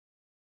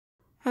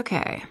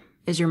Okay,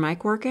 is your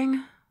mic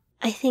working?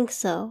 I think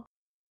so.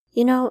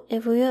 You know,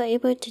 if we were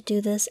able to do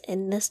this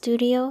in the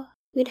studio,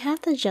 we'd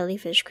have the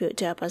jellyfish crew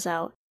to help us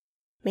out.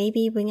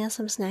 Maybe bring us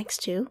some snacks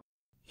too?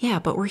 Yeah,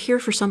 but we're here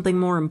for something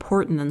more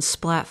important than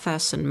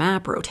Splatfests and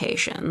map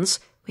rotations.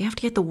 We have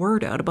to get the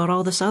word out about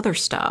all this other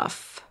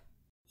stuff.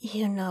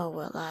 You know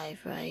we're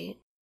live, right?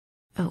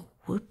 Oh,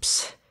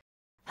 whoops.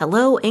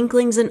 Hello,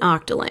 Inklings and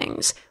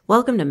Octolings.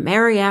 Welcome to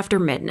Merry After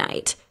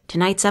Midnight.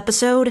 Tonight's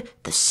episode,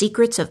 The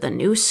Secrets of the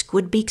New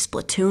Squidbeak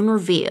Splatoon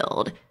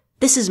Revealed.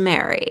 This is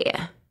Mary.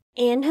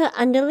 And her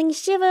underling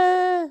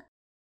Shiver!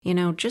 You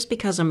know, just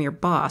because I'm your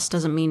boss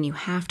doesn't mean you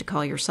have to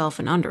call yourself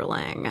an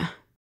underling.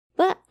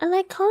 But I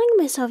like calling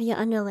myself your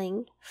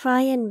underling.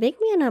 Fry and Big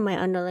Man are my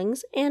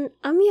underlings, and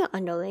I'm your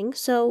underling,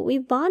 so we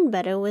bond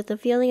better with the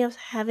feeling of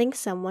having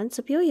someone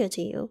superior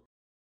to you.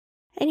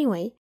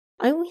 Anyway,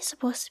 aren't we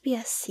supposed to be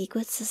a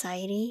secret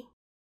society?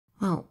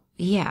 Well,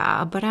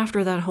 yeah, but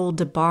after that whole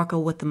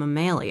debacle with the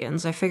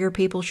mammalians, I figure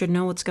people should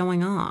know what's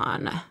going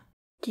on.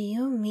 Do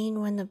you mean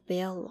when the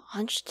bear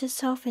launched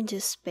itself into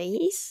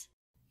space?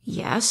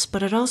 Yes,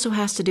 but it also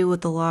has to do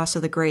with the loss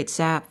of the great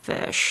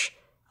zapfish.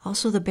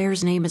 Also, the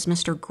bear's name is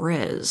Mr.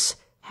 Grizz.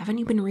 Haven't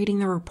you been reading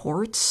the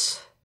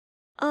reports?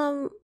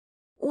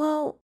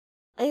 Well,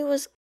 I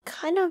was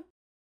kind of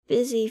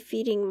busy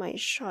feeding my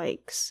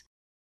sharks,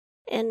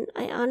 and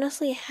I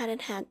honestly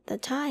hadn't had the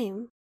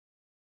time.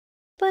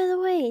 By the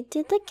way,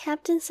 did the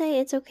captain say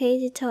it's okay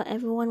to tell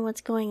everyone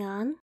what's going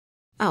on?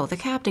 Oh, the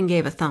captain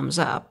gave a thumbs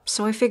up,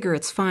 so I figure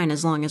it's fine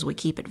as long as we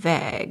keep it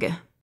vague.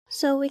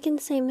 So we can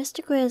say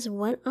Mr. Grizz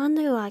went on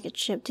the rocket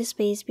ship to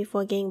space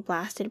before getting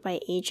blasted by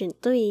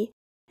Agent 3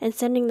 and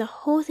sending the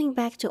whole thing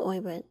back to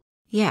orbit.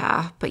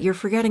 Yeah, but you're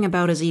forgetting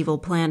about his evil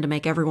plan to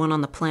make everyone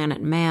on the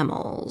planet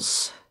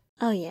mammals.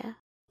 Oh yeah,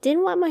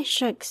 didn't want my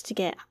sharks to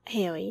get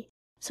hairy,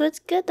 so it's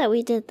good that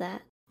we did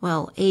that.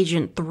 Well,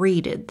 Agent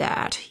 3 did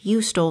that.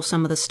 You stole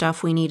some of the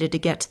stuff we needed to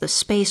get to the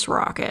space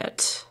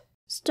rocket.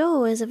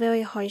 Stole is a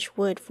very harsh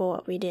word for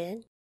what we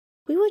did.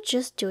 We were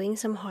just doing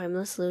some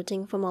harmless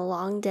looting from a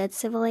long-dead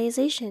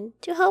civilization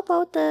to help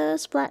out the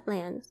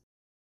Splatlands.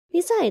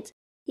 Besides,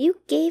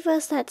 you gave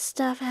us that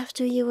stuff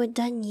after you were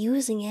done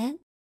using it.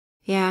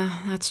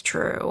 Yeah, that's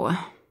true.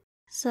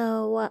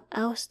 So what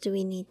else do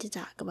we need to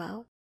talk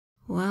about?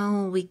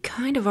 Well, we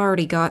kind of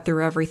already got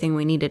through everything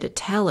we needed to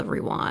tell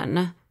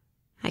everyone.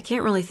 I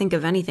can't really think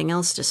of anything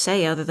else to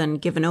say other than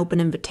give an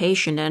open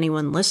invitation to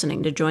anyone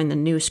listening to join the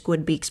new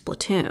Squidbeak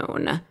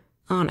Splatoon.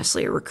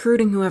 Honestly,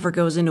 recruiting whoever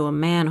goes into a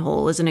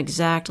manhole isn't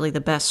exactly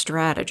the best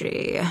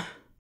strategy.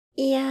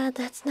 Yeah,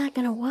 that's not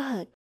gonna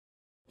work.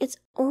 It's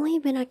only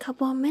been a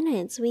couple of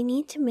minutes. We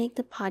need to make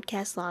the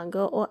podcast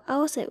longer or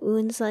else it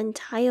ruins the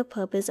entire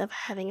purpose of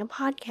having a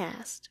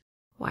podcast.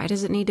 Why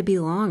does it need to be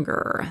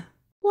longer?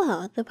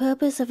 Well, the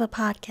purpose of a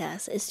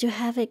podcast is to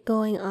have it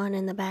going on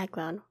in the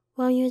background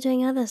while you're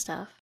doing other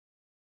stuff.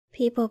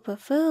 People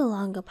prefer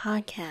longer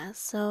podcasts,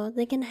 so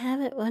they can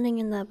have it running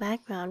in the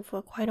background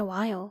for quite a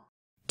while.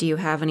 Do you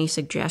have any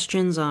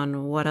suggestions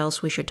on what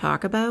else we should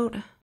talk about?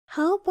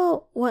 How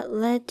about what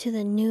led to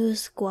the new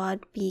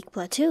Squidbeak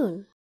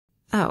platoon?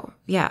 Oh,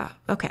 yeah,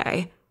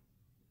 okay.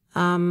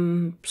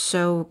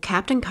 So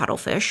Captain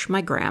Cuttlefish,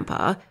 my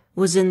grandpa,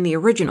 was in the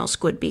original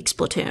Squidbeak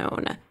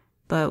Splatoon.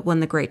 But when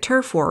the Great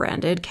Turf War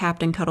ended,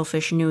 Captain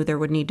Cuttlefish knew there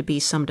would need to be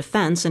some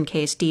defense in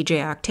case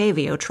DJ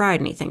Octavio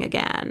tried anything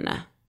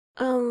again.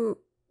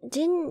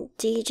 Didn't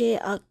DJ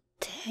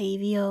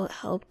Octavio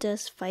help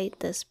us fight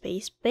the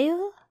space bear?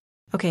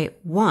 Okay,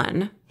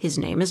 1, his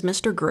name is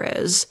Mr.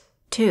 Grizz.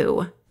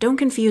 2, don't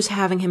confuse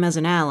having him as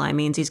an ally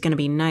means he's gonna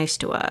be nice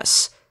to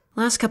us.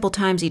 Last couple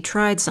times he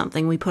tried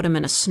something, we put him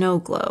in a snow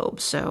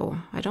globe, so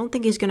I don't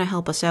think he's gonna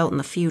help us out in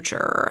the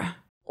future.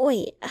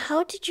 Wait,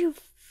 how did you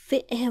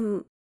fit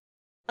him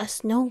a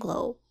snow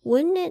globe?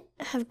 Wouldn't it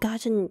have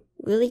gotten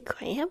really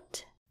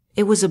cramped?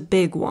 It was a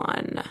big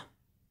one.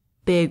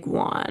 Big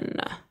one.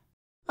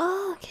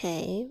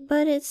 Okay,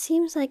 but it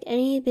seems like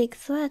any big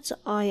threats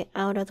are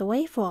out of the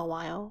way for a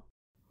while.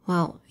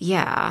 Well,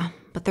 yeah,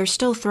 but there's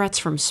still threats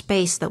from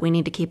space that we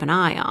need to keep an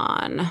eye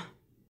on.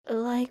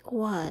 Like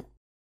what?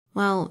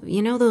 Well,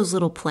 you know those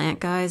little plant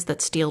guys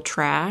that steal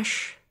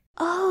trash?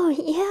 Oh,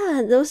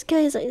 yeah, those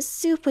guys are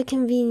super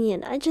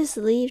convenient. I just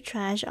leave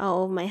trash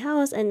all over my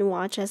house and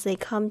watch as they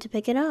come to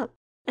pick it up.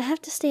 I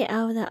have to stay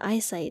out of their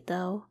eyesight,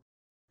 though.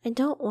 I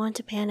don't want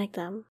to panic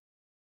them.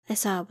 I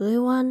saw a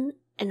blue one,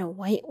 and a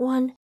white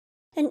one,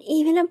 and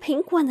even a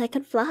pink one that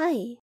could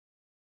fly.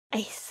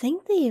 I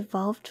think they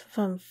evolved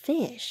from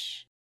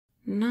fish.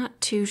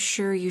 Not too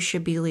sure you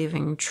should be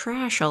leaving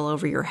trash all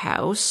over your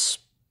house,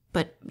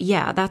 but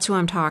yeah, that's who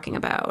I'm talking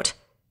about.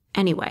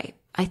 Anyway,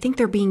 I think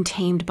they're being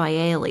tamed by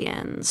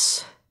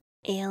aliens.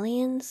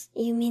 Aliens?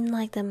 You mean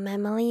like the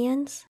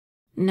mammalians?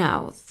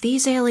 No,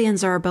 these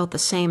aliens are about the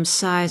same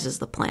size as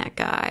the plant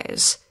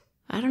guys.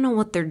 I don't know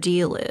what their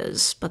deal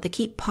is, but they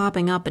keep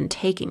popping up and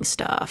taking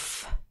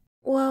stuff.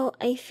 Well,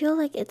 I feel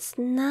like it's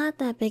not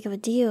that big of a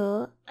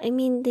deal. I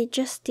mean, they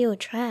just steal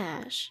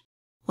trash.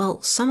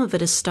 Well, some of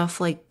it is stuff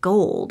like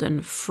gold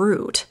and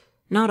fruit.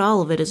 Not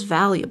all of it is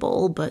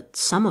valuable, but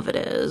some of it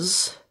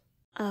is.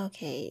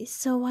 Okay,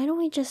 so why don't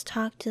we just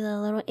talk to the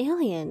little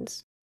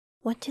aliens?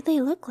 What do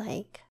they look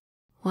like?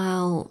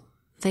 Well,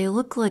 they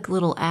look like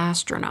little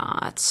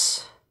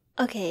astronauts.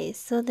 Okay,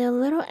 so they're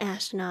little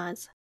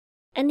astronauts.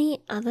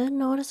 Any other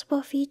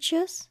noticeable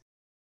features?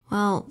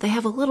 Well, they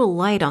have a little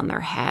light on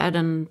their head,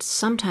 and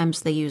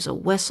sometimes they use a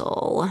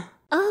whistle.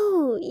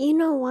 Oh, you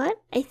know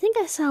what? I think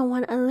I saw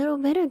one a little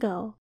bit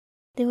ago.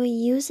 They were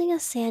using a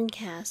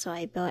sandcastle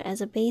I built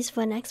as a base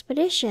for an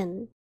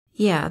expedition.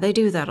 Yeah, they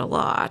do that a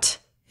lot.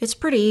 It's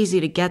pretty easy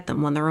to get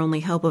them when their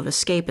only hope of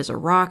escape is a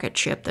rocket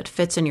ship that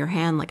fits in your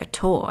hand like a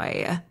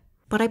toy.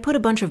 But I put a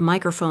bunch of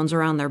microphones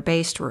around their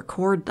base to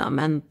record them,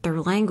 and their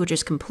language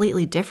is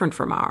completely different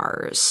from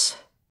ours.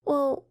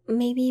 Well,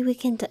 maybe we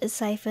can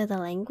decipher the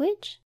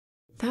language?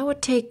 That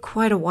would take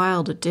quite a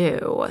while to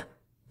do.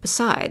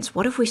 Besides,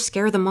 what if we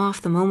scare them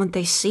off the moment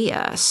they see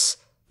us?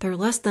 They're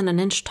less than an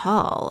inch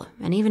tall,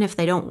 and even if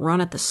they don't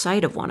run at the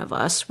sight of one of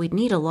us, we'd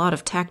need a lot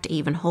of tech to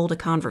even hold a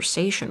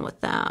conversation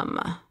with them.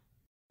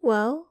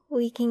 Well,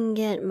 we can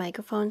get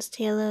microphones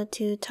tailored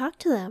to talk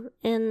to them,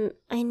 and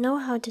I know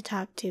how to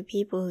talk to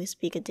people who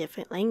speak a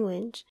different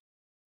language.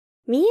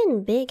 Me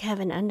and Big have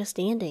an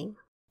understanding.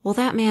 Well,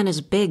 that man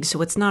is big,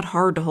 so it's not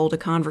hard to hold a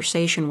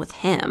conversation with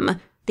him.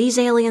 These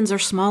aliens are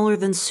smaller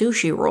than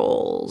sushi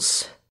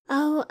rolls.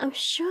 Oh, I'm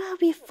sure I'll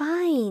be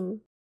fine.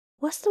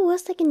 What's the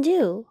worst I can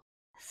do?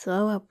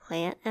 Throw a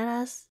plant at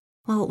us?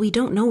 Well, we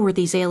don't know where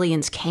these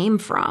aliens came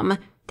from.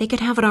 They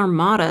could have an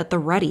armada at the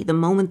ready the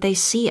moment they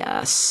see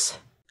us.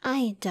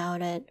 I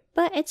doubt it,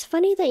 but it's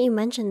funny that you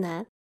mentioned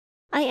that.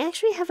 I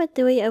actually have a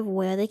theory of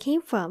where they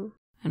came from.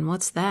 And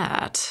what's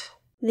that?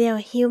 They are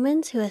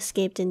humans who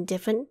escaped in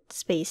different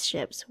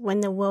spaceships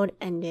when the world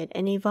ended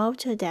and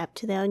evolved to adapt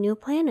to their new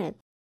planet.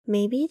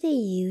 Maybe they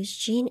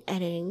used gene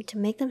editing to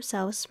make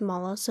themselves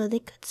smaller so they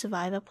could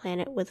survive a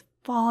planet with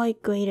far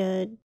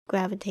greater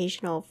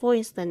gravitational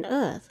force than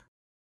Earth.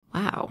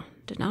 Wow,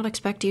 did not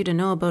expect you to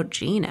know about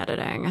gene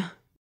editing.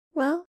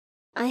 Well,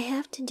 I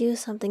have to do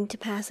something to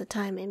pass the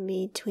time in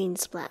between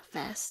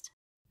Splatfest.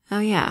 Oh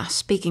yeah,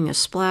 speaking of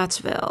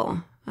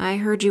Splatsville, I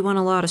heard you won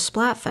a lot of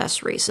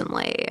Splatfests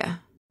recently.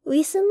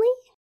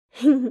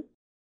 Recently?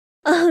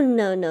 Oh,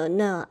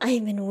 no.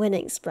 I've been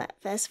winning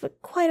Splatfest for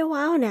quite a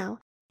while now.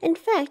 In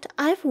fact,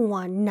 I've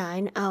won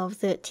 9 out of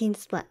 13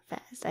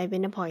 Splatfests I've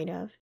been a part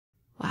of.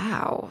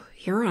 Wow,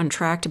 you're on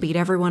track to beat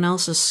everyone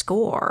else's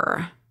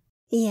score.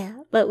 Yeah,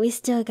 but we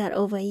still got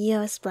over a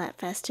year of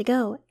Splatfest to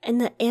go, and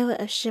the era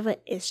of Shiver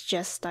is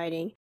just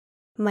starting.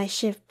 My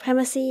Shiver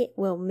primacy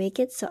will make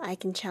it so I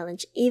can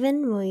challenge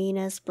even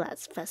Marina's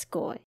Splatfest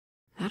score.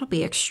 That'll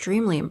be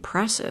extremely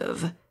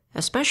impressive,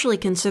 especially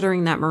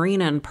considering that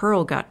Marina and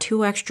Pearl got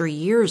 2 extra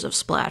years of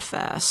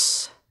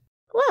Splatfests.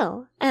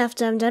 Well,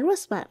 after I'm done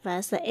with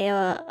Splatfest, the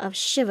era of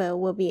Shiver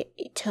will be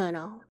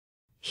eternal.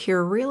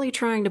 You're really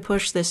trying to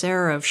push this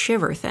era of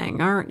Shiver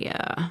thing, aren't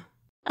ya?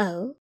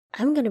 Oh,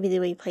 I'm gonna be the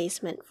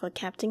replacement for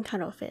Captain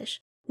Cuttlefish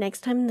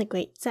next time the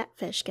Great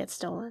Zapfish gets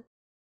stolen.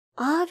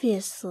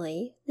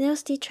 Obviously,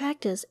 there's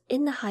detractors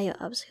in the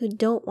higher-ups who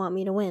don't want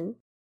me to win.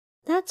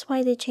 That's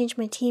why they changed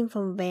my team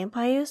from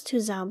vampires to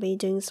zombie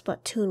during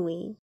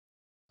Splatoon.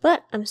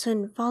 But I'm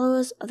certain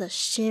followers of the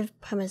Shiv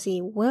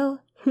primacy will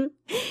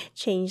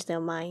change their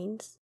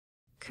minds.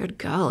 Good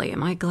golly,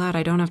 am I glad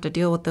I don't have to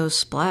deal with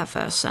those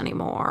Splatfests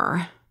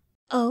anymore.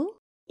 Oh,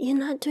 you're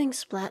not doing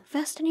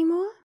Splatfest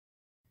anymore?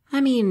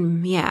 I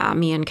mean, yeah,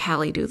 me and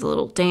Callie do the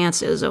little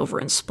dances over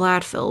in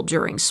Splatville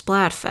during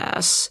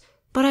Splatfests,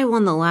 but I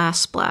won the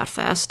last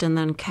Splatfest and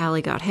then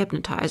Callie got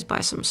hypnotized by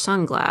some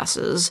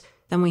sunglasses,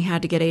 then we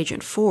had to get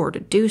Agent 4 to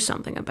do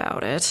something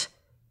about it.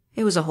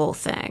 It was a whole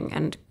thing,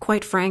 and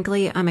quite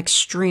frankly, I'm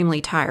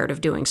extremely tired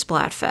of doing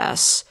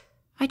Splatfests.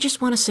 I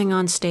just want to sing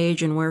on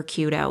stage and wear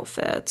cute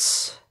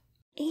outfits.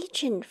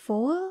 Agent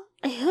 4?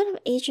 I heard of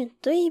Agent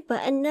 3,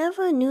 but I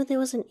never knew there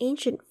was an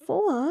Agent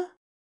 4.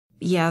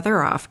 Yeah,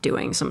 they're off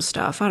doing some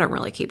stuff. I don't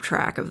really keep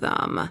track of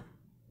them.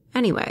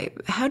 Anyway,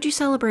 how'd you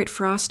celebrate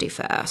Frosty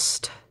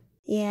Fest?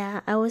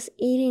 Yeah, I was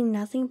eating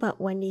nothing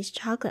but Wendy's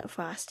chocolate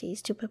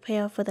Frosties to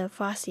prepare for the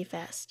Frosty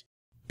Fest.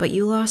 But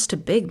you lost to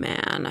Big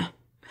Man.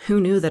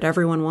 Who knew that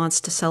everyone wants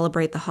to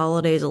celebrate the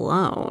holidays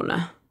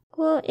alone?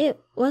 Well, it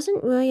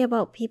wasn't really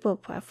about people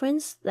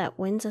preference that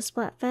wins a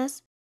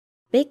Splatfest.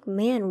 Big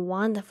Man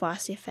won the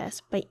Frosty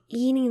Fest by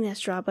eating the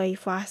strawberry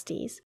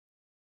Frosties.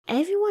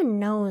 Everyone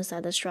knows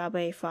that the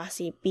strawberry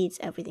Frosty beats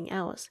everything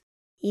else,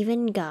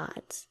 even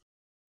gods.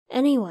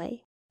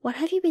 Anyway, what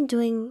have you been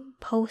doing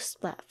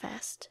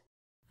post-Splatfest?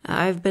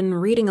 I've been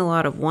reading a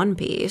lot of One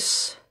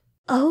Piece.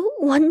 Oh,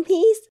 One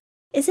Piece?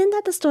 Isn't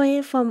that the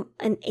story from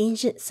an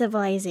ancient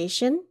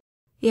civilization?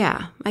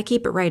 Yeah, I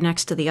keep it right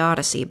next to the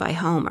Odyssey by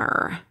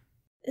Homer.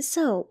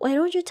 So, why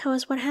don't you tell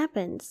us what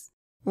happens?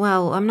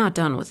 Well, I'm not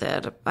done with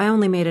it. I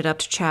only made it up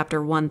to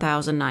chapter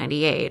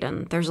 1098,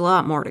 and there's a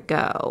lot more to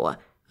go.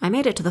 I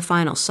made it to the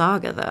final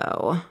saga,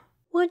 though.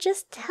 Well,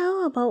 just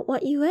tell about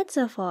what you read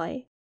so far.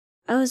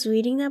 I was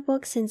reading that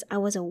book since I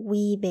was a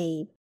wee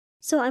babe,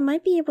 so I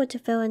might be able to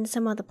fill in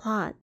some of the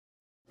plot.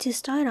 to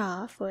start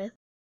off with,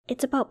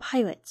 it's about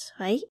pirates,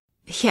 right?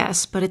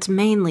 Yes, but it's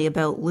mainly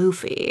about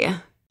Luffy.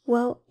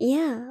 Well,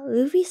 yeah,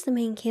 Luffy's the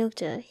main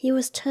character. He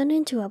was turned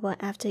into a robot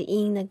after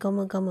eating the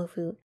Gomu Gomu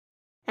fruit.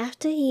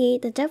 After he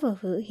ate the devil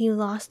fruit, he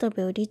lost the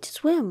ability to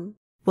swim.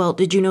 Well,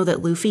 did you know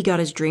that Luffy got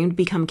his dream to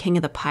become king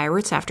of the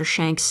pirates after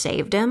Shanks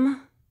saved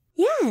him?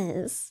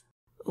 Yes.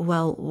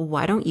 Well,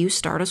 why don't you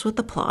start us with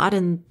the plot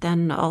and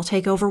then I'll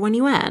take over when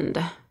you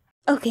end?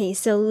 Okay,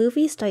 so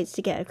Luffy starts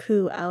to get a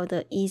crew out of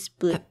the East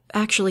Blue.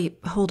 Actually,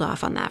 hold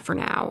off on that for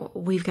now.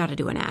 We've got to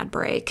do an ad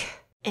break.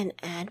 An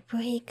ad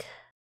break?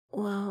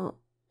 Well,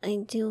 I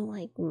do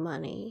like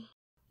money.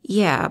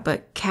 Yeah,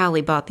 but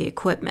Callie bought the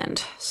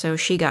equipment, so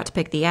she got to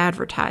pick the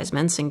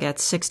advertisements and get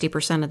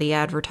 60% of the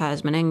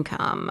advertisement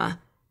income.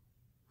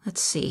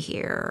 Let's see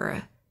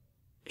here.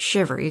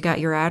 Shiver, you got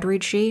your ad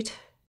read sheet?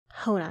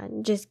 Hold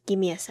on, just give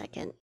me a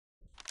second.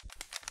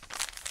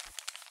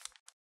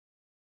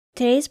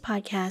 Today's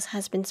podcast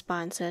has been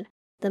sponsored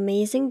the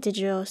amazing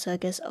digital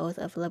circus Oath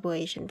of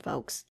Liberation,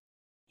 folks.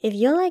 If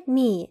you're like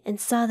me and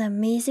saw the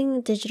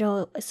amazing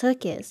digital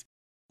circus,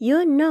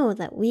 you'll know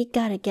that we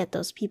gotta get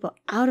those people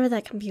out of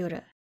that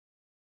computer.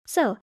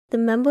 So, the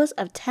members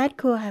of Ted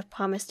Crew have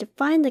promised to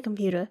find the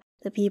computer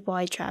the people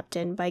are trapped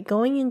in by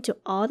going into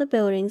all the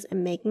buildings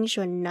and making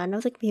sure none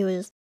of the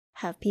computers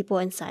have people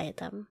inside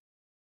them.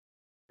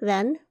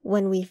 Then,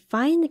 when we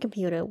find the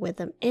computer with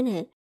them in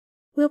it,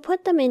 we'll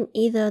put them in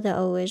either the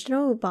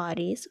original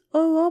bodies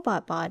or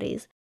robot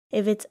bodies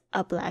if it's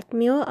a Black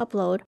Mirror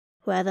upload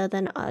rather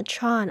than a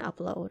Tron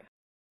upload.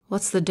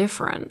 What's the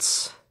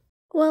difference?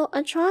 Well,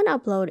 a Tron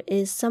upload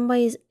is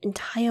somebody's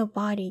entire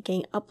body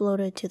getting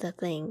uploaded to the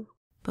thing.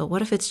 But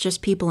what if it's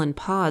just people in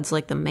pods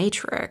like the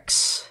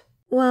Matrix?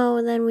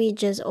 Well, then we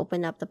just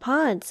open up the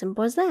pod,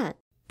 simple as that.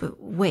 But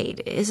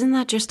wait, isn't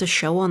that just a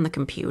show on the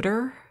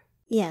computer?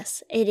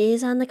 Yes, it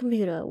is on the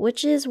computer,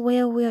 which is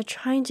where we are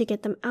trying to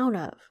get them out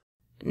of.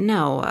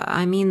 No,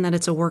 I mean that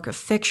it's a work of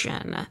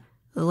fiction.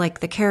 Like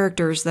the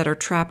characters that are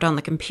trapped on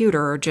the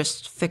computer are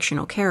just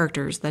fictional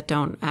characters that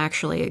don't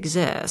actually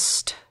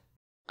exist.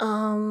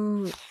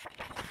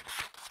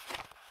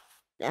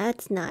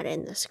 That's not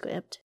in the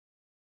script.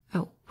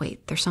 Oh,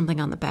 wait, there's something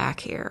on the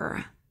back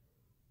here.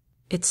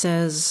 It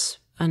says,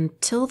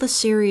 until the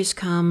series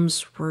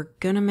comes, we're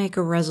gonna make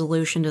a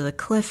resolution to the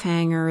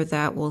cliffhanger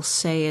that we'll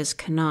say is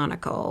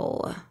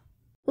canonical.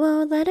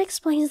 Well, that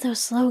explains their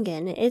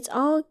slogan. It's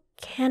all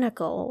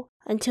canonical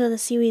until the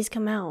series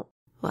come out.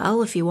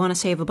 Well, if you want to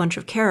save a bunch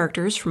of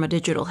characters from a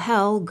digital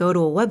hell, go to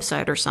a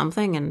website or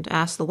something and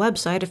ask the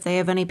website if they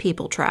have any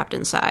people trapped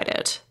inside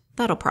it.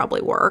 That'll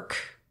probably work.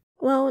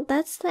 Well,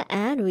 that's the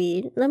ad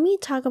read. Let me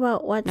talk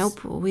about what's...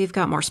 Nope, we've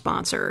got more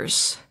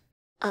sponsors.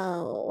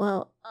 Oh,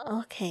 well,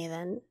 okay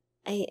then.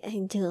 I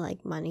do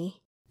like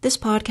money. This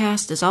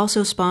podcast is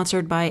also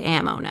sponsored by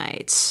Ammo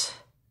Nights.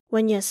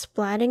 When you're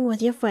splatting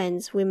with your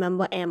friends,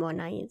 remember Ammo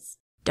Nights.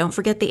 Don't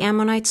forget the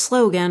Ammo Nights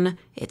slogan,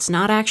 it's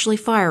not actually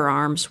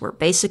firearms, we're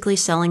basically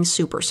selling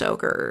super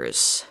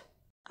soakers.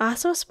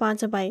 Also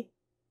sponsored by...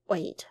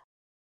 Wait.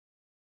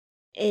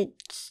 It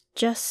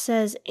just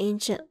says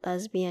ancient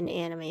lesbian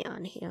anime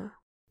on here.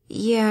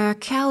 Yeah,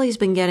 Callie's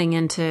been getting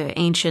into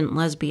ancient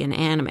lesbian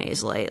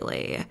animes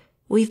lately.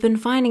 We've been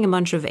finding a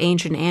bunch of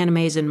ancient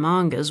animes and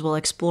mangas while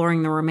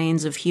exploring the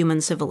remains of human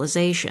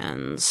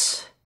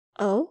civilizations.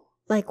 Oh?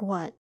 Like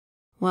what?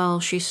 Well,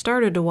 she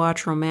started to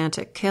watch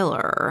Romantic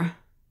Killer.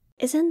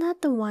 Isn't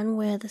that the one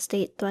where the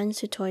state threatens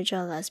to torture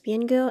a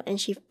lesbian girl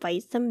and she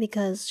fights them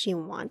because she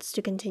wants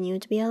to continue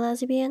to be a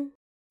lesbian?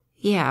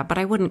 Yeah, but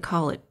I wouldn't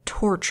call it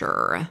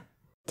torture.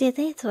 Did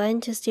they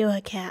threaten to steal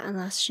her cat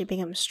unless she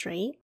becomes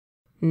straight?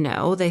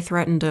 No, they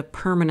threatened to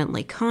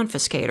permanently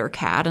confiscate her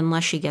cat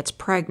unless she gets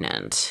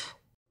pregnant.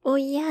 Well,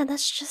 yeah,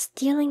 that's just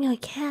stealing her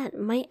cat.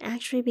 Might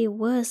actually be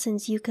worse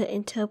since you could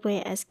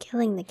interpret it as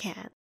killing the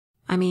cat.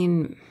 I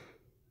mean,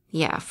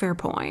 yeah, fair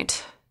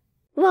point.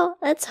 Well,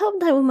 let's hope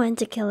that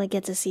Romantic Killer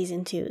gets a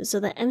season 2 so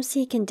that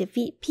MC can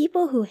defeat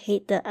people who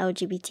hate the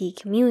LGBT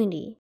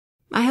community.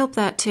 I hope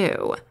that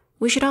too.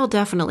 We should all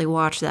definitely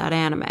watch that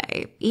anime,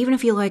 even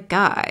if you like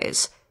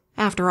guys.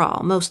 After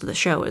all, most of the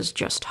show is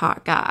just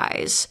hot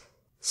guys.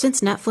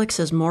 Since Netflix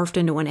has morphed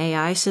into an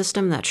AI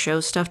system that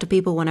shows stuff to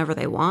people whenever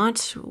they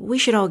want, we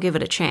should all give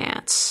it a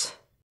chance.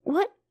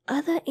 What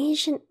other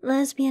ancient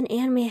lesbian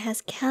anime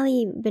has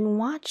Callie been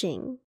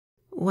watching?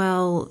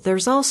 Well,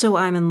 there's also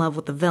I'm in Love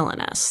with the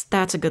Villainess.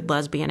 That's a good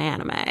lesbian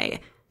anime.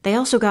 They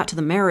also got to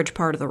the marriage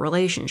part of the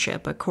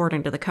relationship,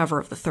 according to the cover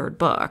of the 3rd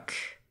book.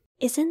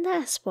 Isn't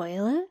that a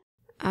spoiler?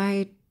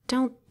 I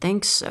don't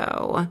think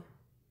so.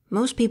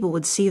 Most people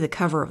would see the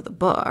cover of the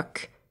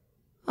book.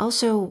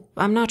 Also,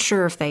 I'm not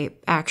sure if they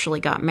actually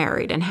got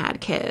married and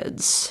had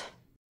kids.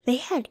 They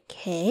had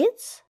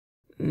kids?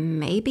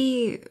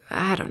 Maybe,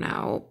 I don't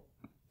know.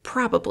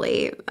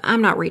 Probably.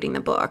 I'm not reading the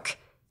book.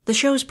 The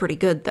show's pretty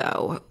good,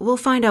 though. We'll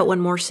find out when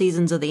more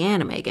seasons of the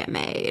anime get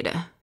made.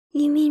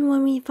 You mean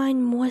when we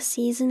find more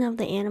seasons of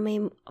the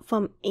anime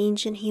from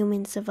ancient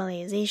human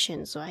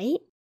civilizations, right?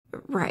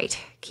 Right.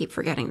 Keep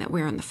forgetting that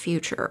we're in the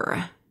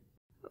future.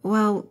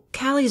 Well,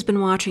 Callie's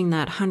been watching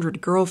that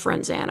 100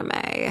 Girlfriends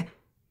anime,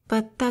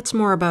 but that's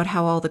more about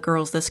how all the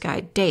girls this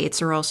guy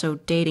dates are also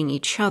dating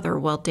each other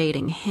while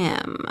dating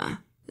him.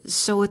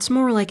 So it's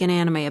more like an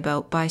anime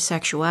about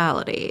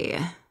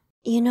bisexuality.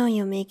 You know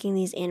you're making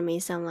these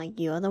animes sound like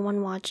you're the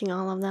one watching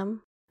all of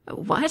them.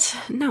 What?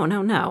 No.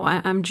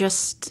 I'm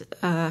just,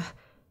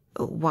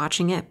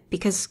 watching it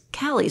because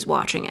Callie's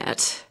watching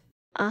it.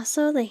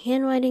 Also, the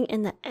handwriting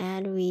in the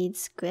ad read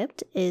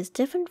script is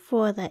different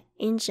for the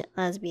ancient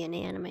lesbian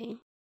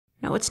anime.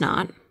 No, it's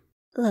not.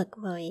 Look,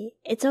 Marie,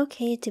 it's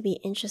okay to be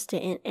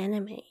interested in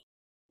anime.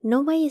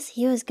 Nobody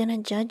here is gonna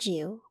judge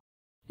you.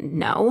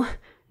 No,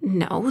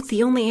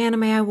 the only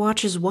anime I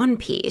watch is One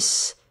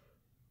Piece.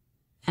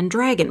 And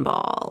Dragon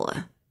Ball.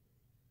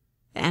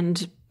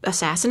 And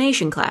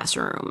Assassination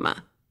Classroom.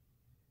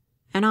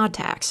 And Odd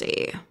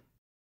Taxi.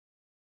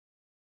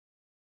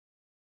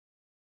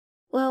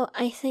 Well,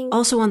 I think...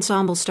 Also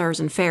Ensemble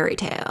Stars and Fairy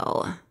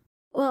Tale.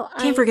 Well,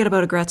 Can't forget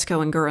about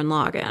Agretzko and Gurren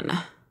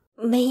Lagann.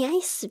 May I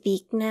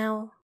speak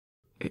now?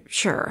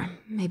 Sure,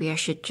 maybe I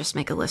should just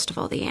make a list of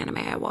all the anime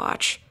I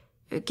watch.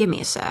 Give me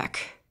a sec.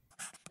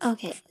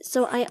 Okay,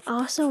 so I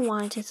also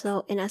want to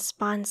throw in a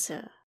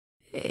sponsor.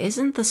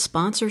 Isn't the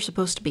sponsor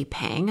supposed to be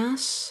paying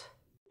us?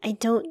 I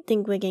don't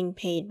think we're getting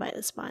paid by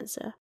the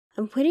sponsor.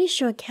 I'm pretty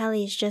sure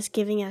Kelly is just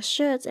giving us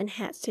shirts and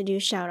hats to do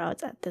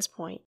shoutouts at this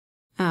point.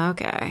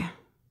 Okay.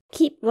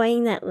 Keep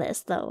writing that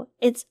list though.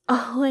 It's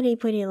already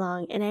pretty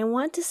long and I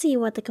want to see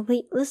what the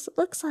complete list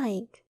looks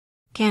like.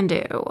 Can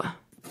do.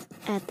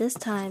 At this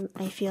time,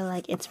 I feel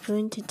like it's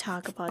prudent to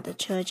talk about the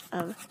Church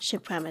of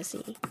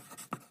Supremacy.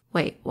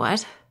 Wait,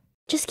 what?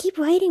 Just keep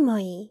writing,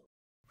 Moi.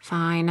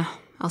 Fine.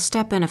 I'll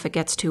step in if it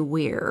gets too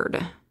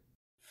weird.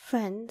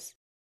 Friends,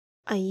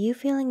 are you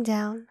feeling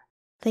down?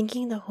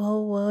 Thinking the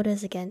whole world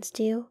is against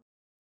you?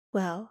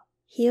 Well,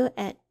 here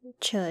at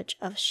Church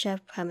of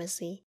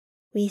Supremacy,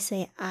 we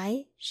say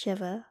I,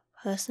 Shiver,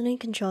 personally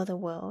control the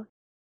world.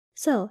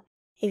 So,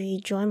 if you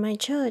join my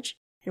church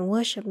and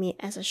worship me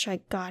as a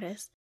shark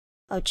goddess,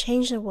 I'll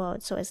change the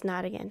world so it's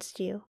not against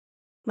you.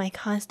 My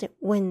constant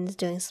wins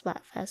during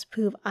Splatfest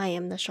prove I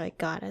am the shark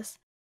goddess.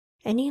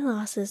 Any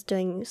losses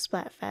during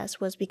Splatfest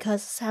was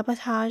because of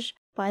sabotage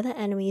by the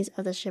enemies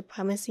of the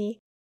Supremacy,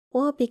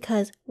 or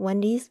because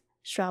Wendy's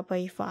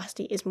Strawberry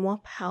Frosty is more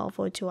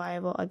powerful to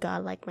rival a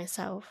god like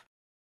myself.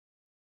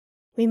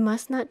 We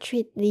must not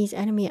treat these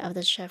enemies of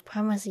the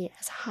Supremacy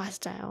as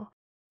hostile,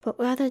 but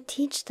rather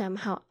teach them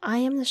how I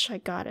am the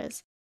shark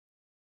goddess,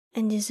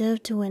 and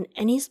deserve to win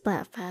any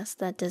Splatfest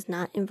that does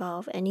not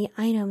involve any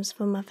items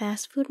from a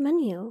fast food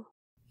menu.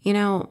 You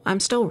know, I'm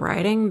still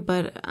writing,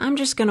 but I'm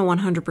just gonna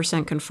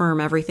 100% confirm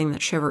everything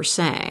that Shiver's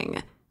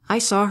saying. I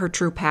saw her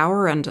true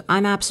power, and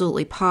I'm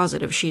absolutely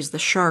positive she's the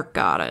shark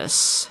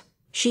goddess.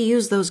 She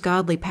used those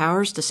godly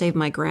powers to save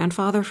my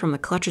grandfather from the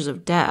clutches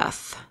of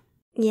death.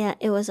 Yeah,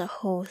 it was a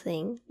whole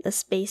thing. The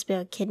space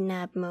bear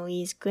kidnapped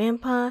Marie's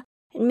grandpa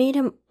and made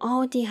him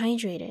all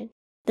dehydrated.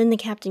 Then the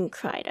captain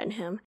cried on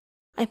him.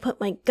 I put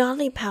my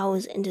godly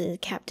powers into the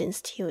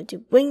captain's tear to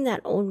bring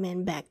that old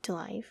man back to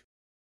life.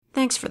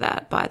 Thanks for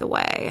that, by the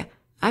way.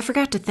 I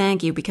forgot to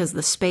thank you because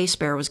the space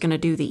bear was gonna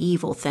do the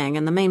evil thing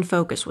and the main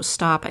focus was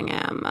stopping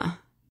him.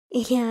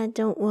 Yeah,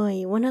 don't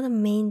worry. One of the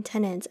main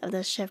tenets of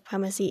the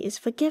Supremacy is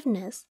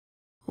forgiveness.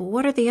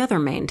 What are the other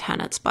main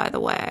tenets, by the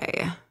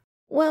way?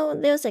 Well,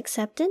 there's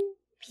acceptance,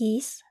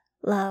 peace,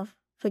 love,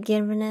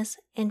 forgiveness,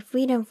 and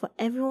freedom for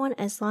everyone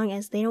as long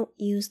as they don't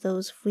use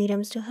those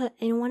freedoms to hurt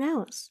anyone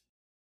else.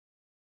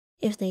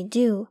 If they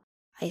do,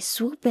 I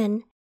swoop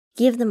in,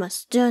 give them a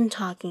stern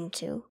talking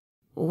to.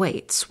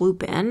 Wait,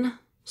 swoop in?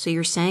 So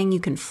you're saying you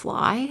can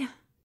fly?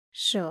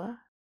 Sure.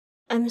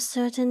 I'm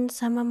certain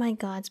some of my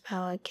god's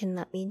power can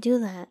let me do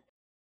that.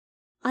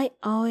 I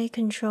always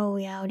control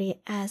reality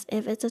as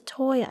if it's a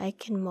toy I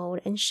can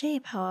mold and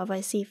shape however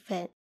I see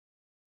fit.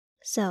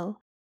 So,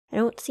 I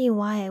don't see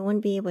why I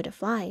wouldn't be able to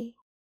fly.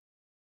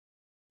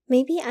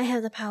 Maybe I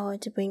have the power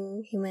to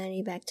bring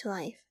humanity back to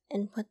life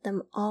and put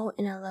them all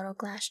in a little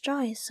glass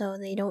jar so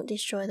they don't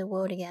destroy the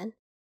world again.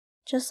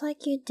 Just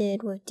like you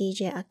did with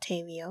DJ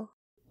Octavio.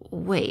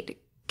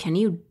 Wait, can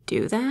you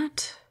do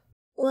that?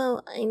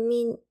 Well, I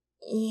mean,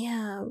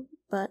 yeah,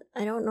 but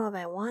I don't know if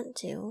I want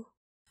to.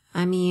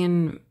 I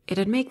mean,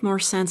 it'd make more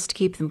sense to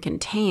keep them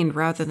contained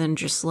rather than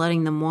just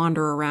letting them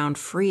wander around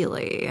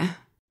freely.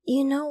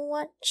 You know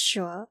what?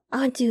 Sure,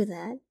 I'll do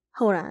that.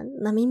 Hold on,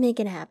 let me make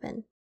it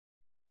happen.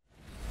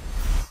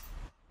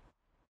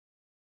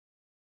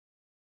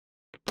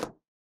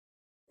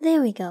 There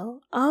we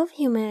go. All of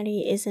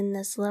humanity is in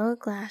this little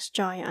glass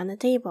jar on the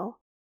table.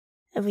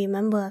 Every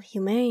member of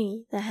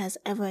humanity that has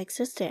ever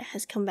existed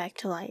has come back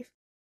to life,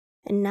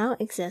 and now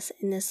exists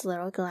in this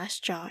little glass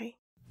jar.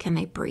 Can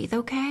they breathe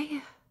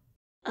okay?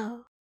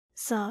 Oh,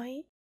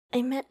 sorry.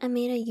 I meant I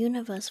made a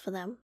universe for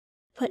them.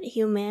 Put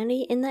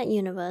humanity in that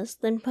universe,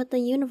 then put the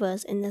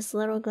universe in this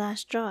little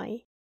glass jar.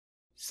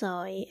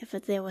 Sorry if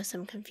there was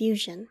some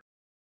confusion.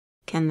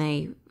 Can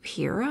they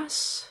hear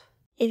us?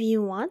 If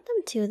you want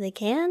them to, they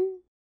can.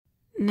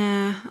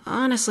 Nah,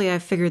 honestly I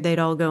figured they'd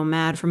all go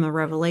mad from the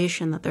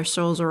revelation that their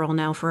souls are all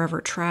now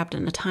forever trapped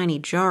in a tiny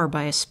jar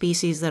by a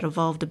species that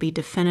evolved to be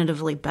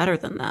definitively better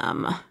than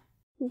them.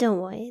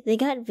 Don't worry, they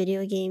got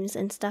video games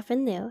and stuff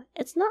in there.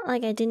 It's not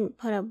like I didn't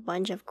put a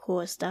bunch of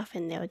cool stuff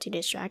in there to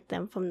distract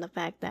them from the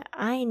fact that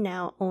I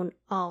now own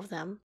all of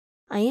them.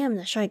 I am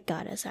the shark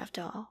goddess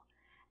after all.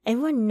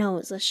 Everyone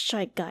knows the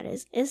shark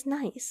goddess is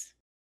nice.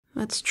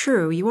 That's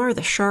true, you are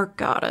the shark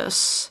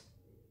goddess.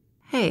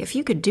 Hey, if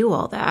you could do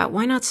all that,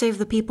 why not save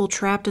the people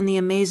trapped in the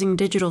amazing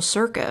digital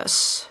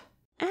circus?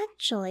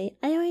 Actually,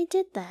 I already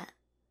did that.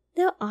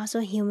 They're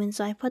also humans,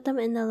 so I put them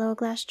in the little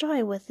glass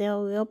jar with their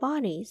real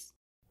bodies.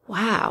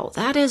 Wow,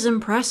 that is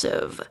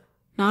impressive.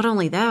 Not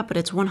only that, but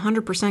it's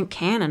 100%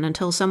 canon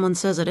until someone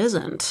says it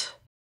isn't.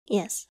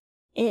 Yes,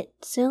 it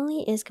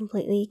certainly is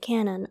completely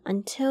canon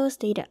until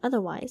stated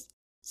otherwise.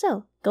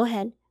 So, go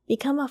ahead,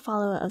 become a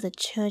follower of the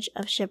Church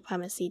of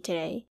Supremacy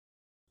today.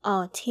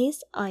 All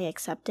tastes are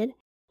accepted,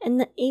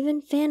 and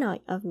even fan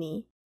art of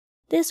me.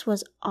 This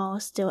was all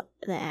still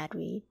the ad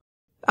read.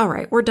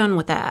 Alright, we're done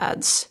with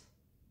ads.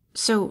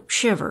 So,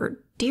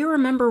 Shiver, do you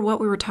remember what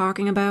we were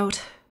talking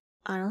about?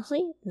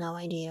 Honestly, no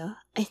idea.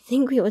 I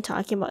think we were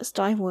talking about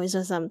Star Wars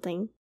or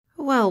something.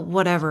 Well,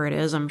 whatever it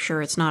is, I'm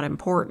sure it's not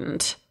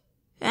important.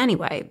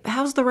 Anyway,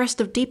 how's the rest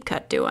of Deep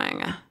Cut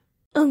doing?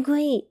 Oh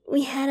great,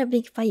 we had a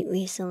big fight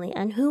recently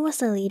on who was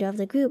the leader of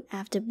the group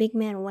after Big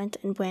Man went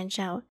and branched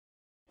out.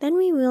 Then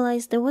we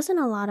realized there wasn't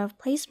a lot of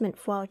placement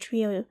for our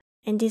trio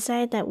and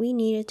decided that we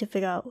needed to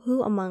figure out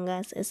who among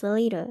us is the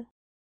leader.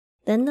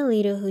 Then the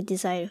leader who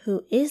decided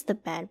who is the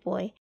bad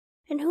boy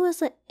and who is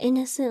the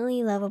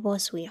innocently lovable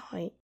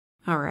sweetheart.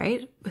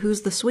 Alright,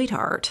 who's the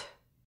sweetheart?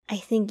 I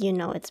think you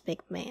know it's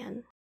Big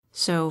Man.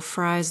 So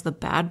Fry's the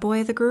bad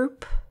boy of the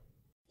group?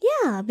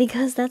 Yeah,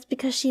 because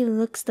she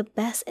looks the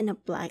best in a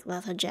black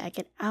leather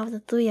jacket out of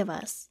the three of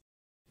us.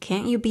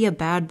 Can't you be a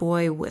bad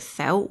boy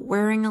without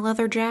wearing a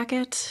leather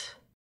jacket?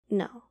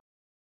 No.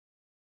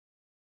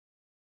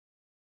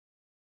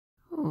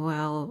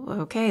 Well,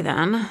 okay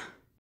then.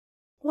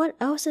 What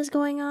else is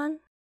going on?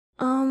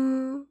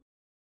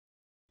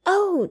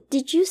 Oh,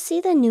 did you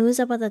see the news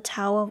about the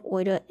Tower of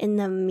Order in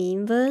the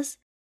memeverse?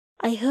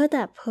 I heard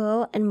that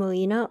Pearl and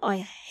Marina are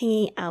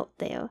hanging out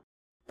there.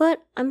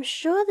 But I'm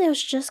sure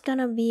there's just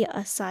gonna be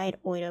a side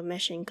Order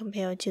mission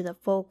compared to the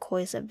full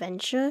course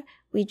adventure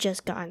we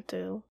just gone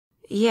through.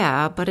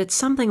 Yeah, but it's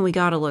something we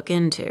gotta look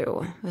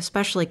into,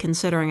 especially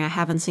considering I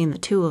haven't seen the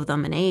two of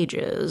them in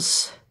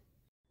ages.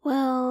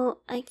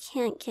 Well, I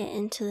can't get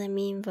into the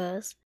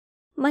memeverse.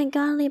 My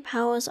godly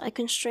powers are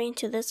constrained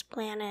to this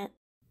planet.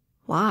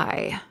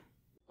 Why?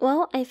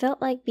 Well, I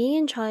felt like being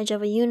in charge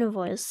of a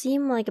universe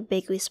seemed like a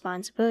big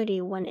responsibility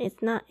when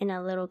it's not in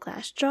a little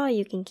glass jar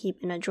you can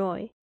keep in a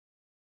drawer.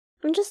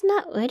 I'm just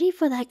not ready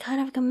for that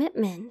kind of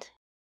commitment.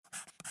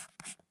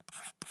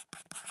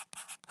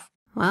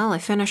 Well, I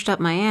finished up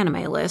my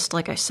anime list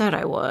like I said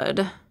I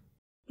would.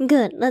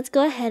 Good, let's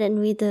go ahead and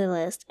read the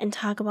list and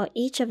talk about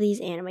each of these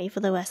anime for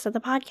the rest of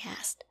the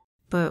podcast.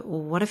 But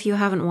what if you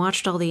haven't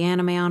watched all the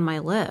anime on my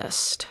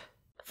list?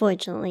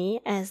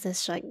 Fortunately, as the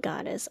shark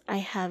goddess, I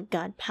have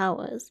god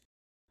powers.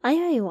 I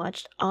already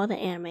watched all the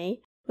anime,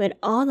 read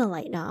all the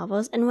light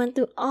novels, and went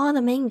through all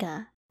the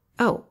manga.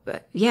 Oh,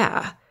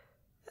 yeah.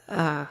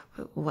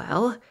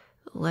 Well,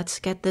 let's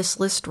get this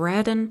list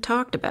read and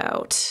talked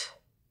about.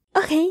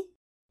 Okay,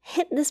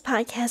 hit this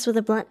podcast with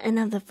the blunt end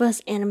of the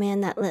first anime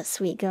on that list,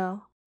 sweet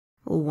girl.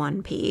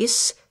 One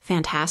Piece.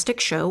 Fantastic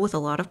show with a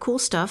lot of cool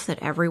stuff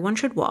that everyone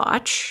should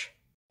watch.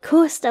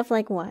 Cool stuff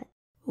like what?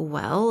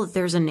 Well,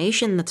 there's a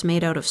nation that's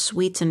made out of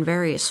sweets and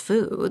various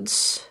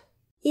foods.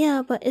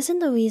 Yeah, but isn't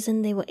the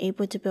reason they were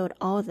able to build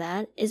all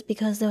that is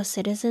because their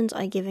citizens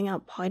are giving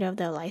up part of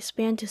their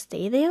lifespan to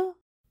stay there?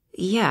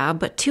 Yeah,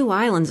 but 2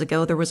 islands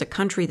ago there was a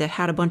country that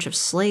had a bunch of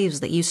slaves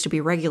that used to be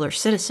regular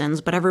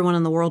citizens, but everyone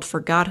in the world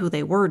forgot who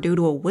they were due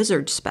to a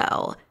wizard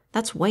spell.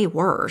 That's way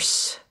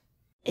worse.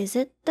 Is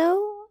it,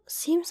 though?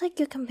 Seems like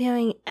you're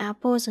comparing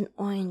apples and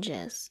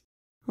oranges.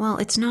 Well,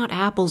 it's not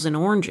apples and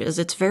oranges,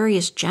 it's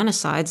various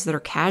genocides that are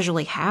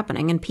casually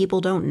happening and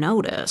people don't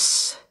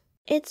notice.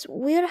 It's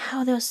weird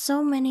how there's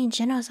so many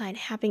genocide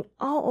happening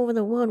all over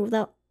the world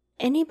without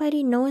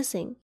anybody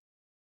noticing.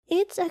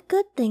 It's a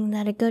good thing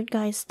that a good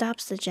guy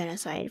stops the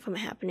genocide from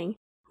happening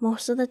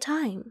most of the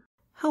time.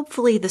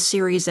 Hopefully the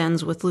series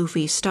ends with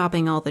Luffy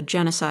stopping all the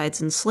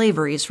genocides and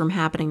slaveries from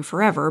happening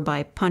forever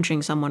by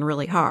punching someone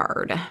really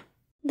hard.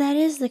 That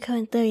is the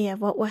current theory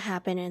of what will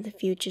happen in the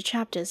future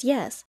chapters,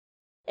 yes.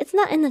 It's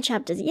not in the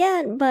chapters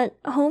yet, but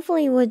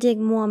hopefully we'll dig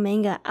more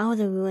manga out of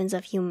the ruins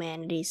of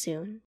humanity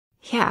soon.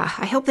 Yeah,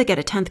 I hope they get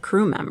a 10th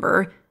crew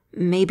member.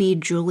 Maybe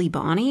Julie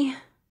Bonnie?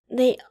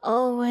 They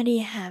already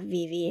have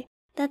Vivi.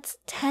 That's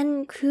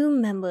 10 crew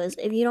members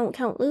if you don't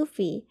count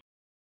Luffy.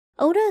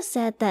 Oda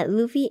said that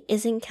Luffy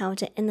isn't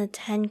counted in the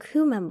 10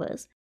 crew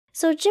members,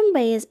 so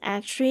Jinbei is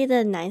actually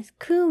the 9th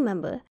crew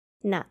member,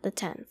 not the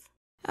 10th.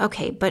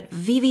 Okay, but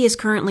Vivi is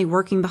currently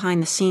working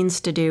behind the scenes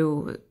to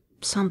do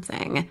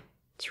something.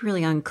 It's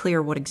really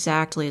unclear what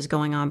exactly is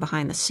going on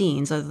behind the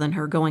scenes other than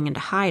her going into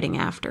hiding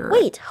after.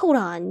 Wait, hold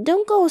on.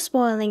 Don't go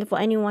spoiling it for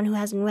anyone who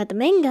hasn't read the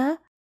manga.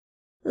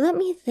 Let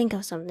me think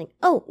of something.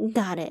 Oh,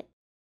 got it.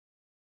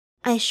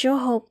 I sure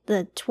hope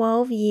the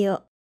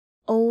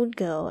 12-year-old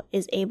girl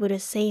is able to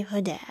save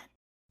her dad.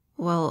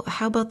 Well,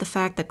 how about the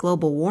fact that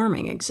global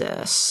warming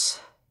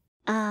exists?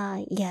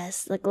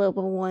 Yes, the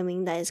global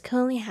warming that is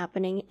currently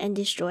happening and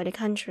destroy the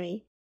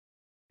country.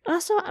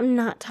 Also, I'm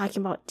not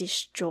talking about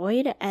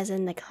destroyed as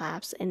in the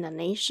collapse in the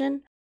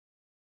nation.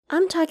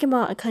 I'm talking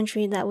about a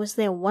country that was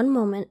there one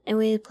moment and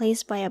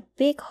replaced by a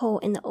big hole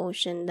in the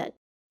ocean that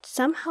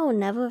somehow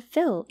never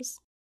fills.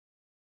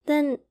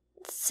 Then,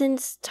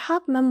 since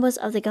top members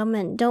of the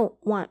government don't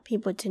want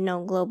people to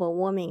know global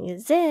warming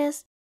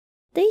exists,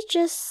 they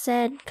just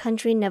said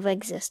country never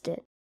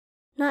existed.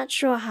 Not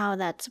sure how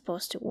that's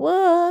supposed to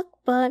work,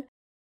 but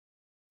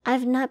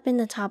I've not been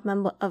the top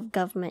member of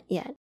government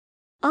yet.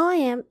 All I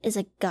am is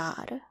a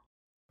god.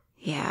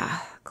 Yeah,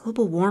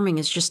 global warming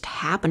is just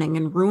happening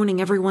and ruining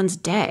everyone's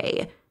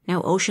day.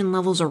 Now ocean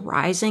levels are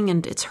rising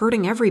and it's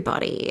hurting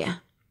everybody.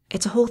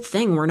 It's a whole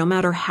thing where no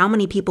matter how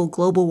many people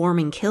global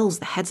warming kills,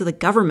 the heads of the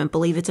government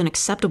believe it's an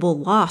acceptable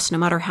loss no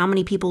matter how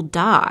many people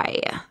die.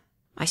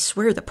 I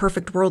swear the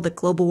perfect world that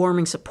global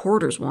warming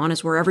supporters want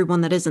is where everyone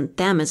that isn't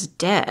them is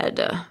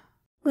dead.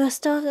 We're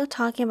still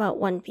talking about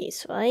One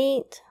Piece,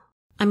 right?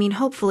 I mean,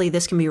 hopefully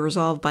this can be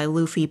resolved by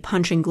Luffy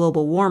punching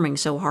global warming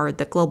so hard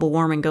that global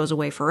warming goes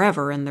away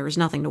forever and there's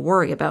nothing to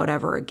worry about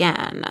ever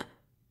again.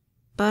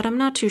 But I'm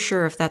not too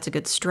sure if that's a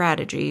good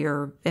strategy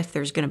or if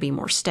there's gonna be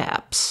more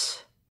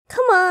steps.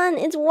 Come on,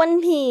 it's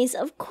One Piece.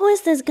 Of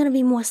course there's gonna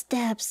be more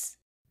steps.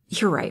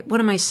 You're right, what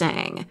am I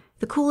saying?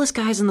 The coolest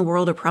guys in the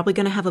world are probably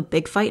gonna have a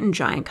big fight in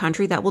Giant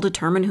Country that will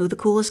determine who the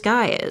coolest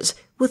guy is,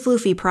 with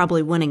Luffy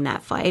probably winning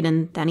that fight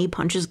and then he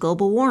punches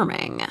global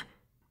warming.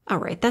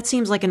 Alright, that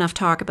seems like enough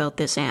talk about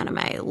this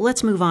anime.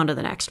 Let's move on to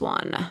the next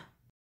one.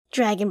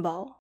 Dragon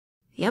Ball.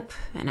 Yep,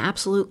 an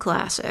absolute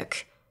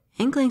classic.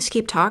 Inklings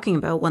keep talking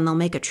about when they'll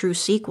make a true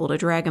sequel to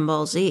Dragon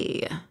Ball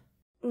Z.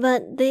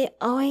 But they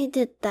already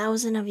did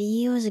thousands of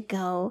years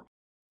ago.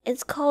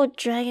 It's called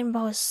Dragon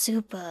Ball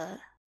Super.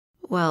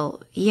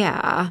 Well,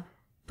 yeah,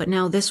 but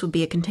now this would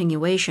be a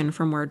continuation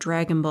from where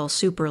Dragon Ball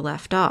Super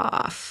left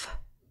off.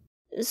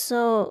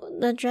 So,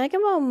 the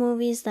Dragon Ball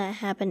movies that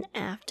happen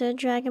after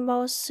Dragon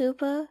Ball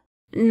Super?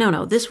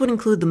 No, this would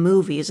include the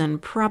movies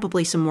and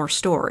probably some more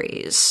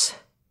stories.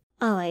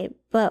 Alright,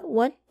 but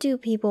what do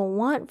people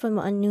want from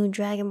a new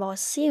Dragon Ball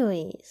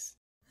series?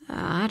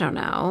 I don't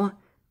know.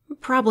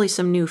 Probably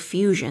some new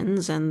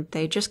fusions, and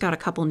they just got a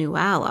couple new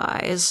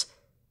allies.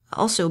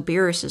 Also,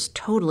 Beerus is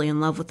totally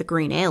in love with the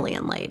green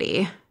alien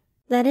lady.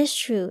 That is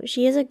true.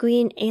 She is a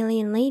green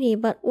alien lady,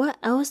 but what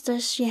else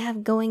does she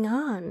have going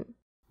on?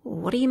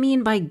 What do you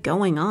mean by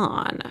going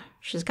on?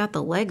 She's got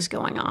the legs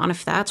going on,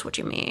 if that's what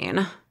you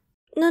mean.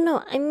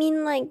 No, I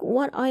mean like,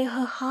 what are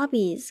her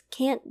hobbies?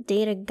 Can't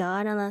date a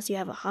god unless you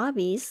have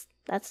hobbies.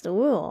 That's the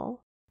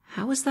rule.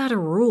 How is that a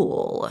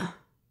rule?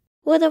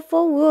 Well, the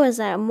full rule is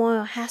that a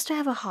mortal has to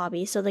have a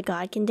hobby so the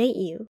god can date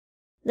you.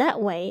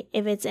 That way,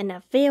 if it's an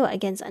affair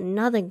against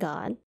another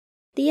god,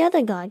 the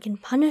other god can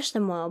punish the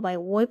mortal by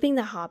warping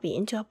the hobby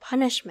into a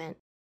punishment.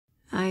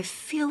 I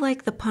feel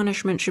like the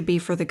punishment should be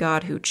for the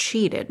god who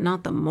cheated,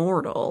 not the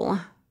mortal.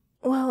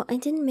 Well, I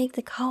didn't make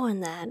the call on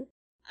that.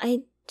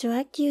 I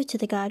direct you to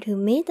the god who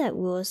made that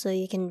rule so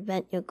you can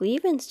vent your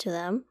grievance to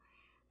them,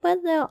 but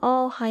they're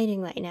all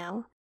hiding right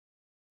now.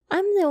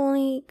 I'm the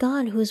only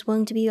god who's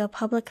willing to be a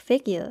public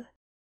figure.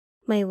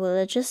 My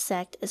religious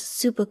sect is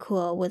super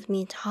cool with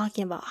me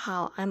talking about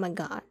how I'm a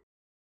god.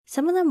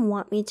 Some of them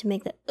want me to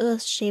make the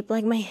earth shaped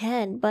like my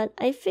head, but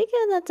I figure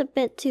that's a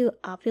bit too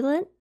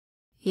opulent.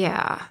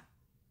 Yeah.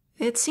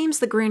 It seems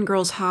the green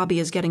girl's hobby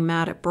is getting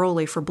mad at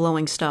Broly for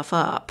blowing stuff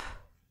up.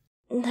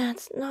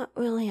 That's not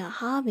really a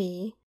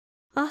hobby.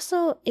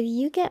 Also, if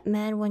you get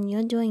mad when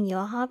you're doing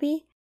your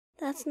hobby,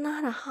 that's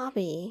not a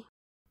hobby.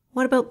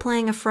 What about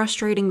playing a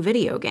frustrating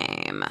video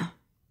game?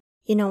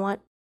 You know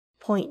what?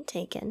 Point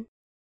taken.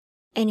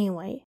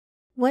 Anyway,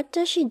 what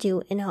does she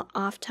do in her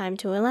off time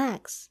to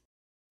relax?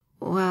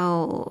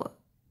 Well,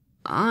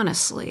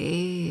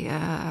 honestly,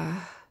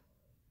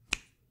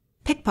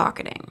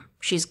 pickpocketing.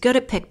 She's good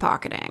at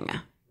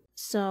pickpocketing.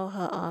 So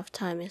her off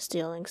time is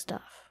stealing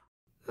stuff.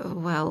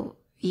 Well,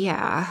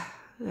 yeah.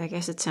 I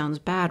guess it sounds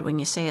bad when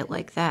you say it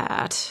like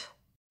that.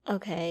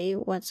 Okay,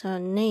 what's her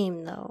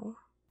name though?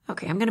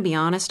 Okay, I'm gonna be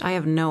honest, I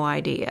have no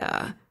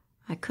idea.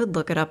 I could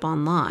look it up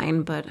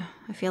online, but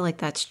I feel like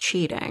that's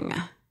cheating.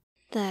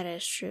 That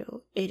is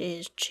true. It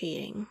is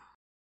cheating.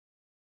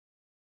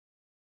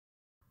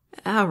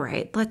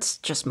 Alright, let's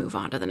just move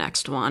on to the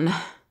next one.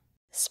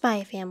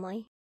 Spy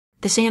Family.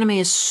 This anime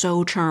is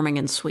so charming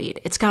and sweet.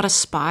 It's got a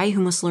spy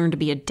who must learn to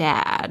be a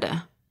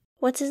dad.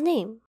 What's his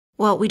name?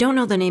 Well, we don't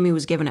know the name he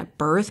was given at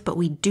birth, but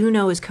we do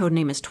know his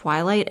codename is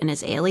Twilight and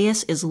his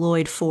alias is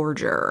Lloyd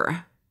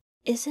Forger.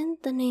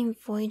 Isn't the name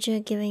Voyager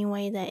giving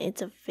away that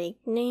it's a fake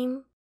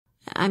name?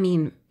 I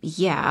mean,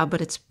 yeah,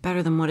 but it's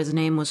better than what his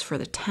name was for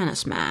the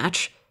tennis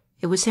match.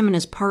 It was him and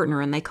his partner,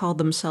 and they called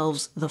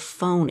themselves the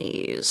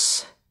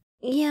Phonies.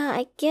 Yeah,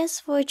 I guess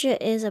Forger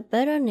is a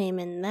better name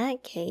in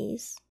that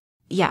case.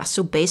 Yeah,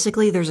 so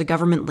basically there's a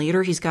government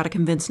leader he's got to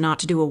convince not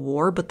to do a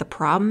war, but the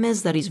problem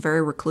is that he's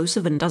very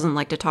reclusive and doesn't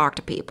like to talk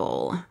to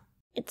people.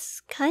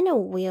 It's kind of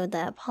weird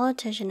that a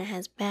politician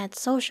has bad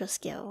social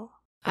skill.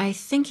 I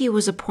think he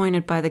was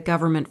appointed by the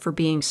government for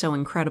being so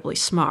incredibly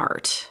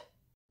smart.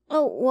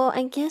 Oh, well,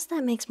 I guess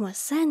that makes more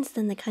sense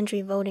than the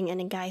country voting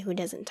in a guy who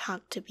doesn't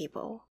talk to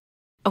people.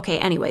 Okay,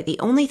 anyway, the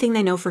only thing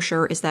they know for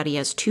sure is that he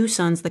has 2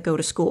 sons that go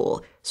to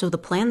school. So the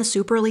plan the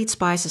super elite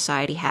spy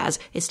society has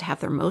is to have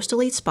their most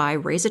elite spy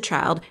raise a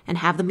child and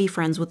have them be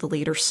friends with the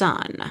leader's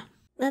son.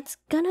 That's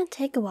gonna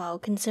take a while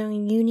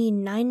considering you need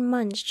 9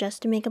 months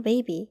just to make a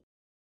baby.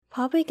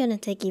 Probably gonna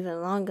take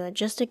even longer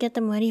just to get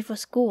them ready for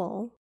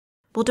school.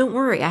 Well, don't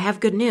worry, I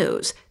have good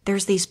news.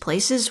 There's these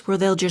places where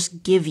they'll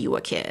just give you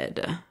a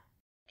kid.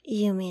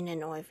 You mean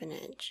an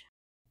orphanage?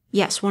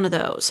 Yes, one of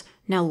those.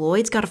 Now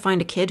Lloyd's got to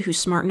find a kid who's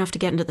smart enough to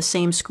get into the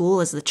same school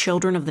as the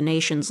children of the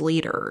nation's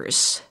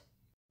leaders.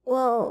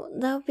 Well,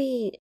 that'll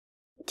be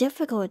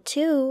difficult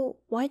too.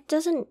 Why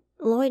doesn't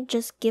Lloyd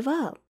just give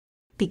up?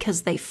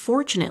 Because they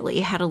fortunately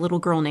had a little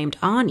girl named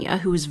Anya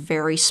who was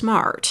very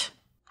smart.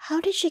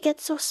 How did she get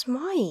so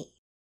smart?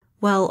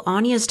 Well,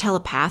 Anya's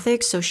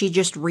telepathic, so she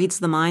just reads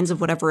the minds of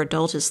whatever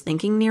adult is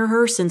thinking near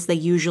her since they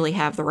usually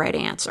have the right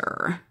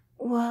answer.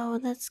 Well,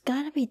 that's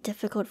gotta be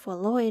difficult for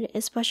Lloyd,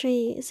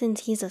 especially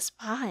since he's a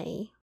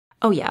spy.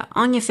 Oh yeah,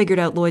 Anya figured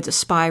out Lloyd's a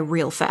spy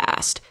real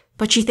fast,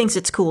 but she thinks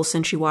it's cool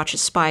since she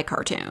watches spy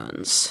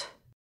cartoons.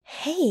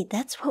 Hey,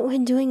 that's what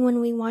we're doing when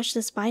we watch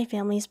the Spy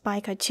Family spy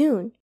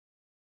cartoon.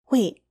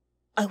 Wait,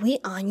 are we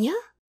Anya?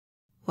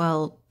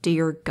 Well, do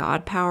your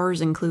god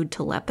powers include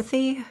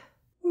telepathy?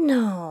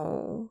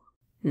 No.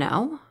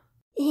 No?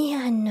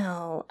 Yeah,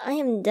 no. I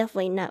am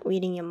definitely not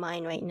reading your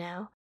mind right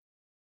now.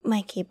 Am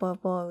I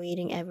capable of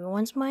reading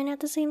everyone's mind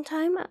at the same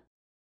time?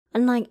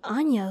 Unlike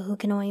Anya, who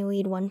can only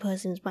read one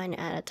person's mind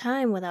at a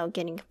time without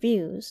getting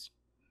confused.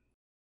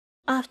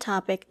 Off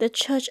topic, the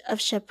Church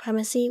of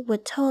Supremacy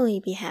would totally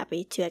be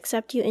happy to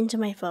accept you into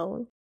my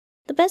phone.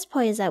 The best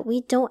part is that we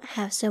don't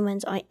have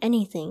sermons or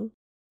anything.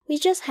 We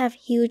just have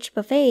huge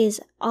buffets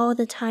all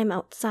the time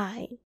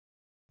outside.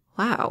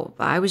 Wow,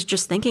 I was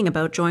just thinking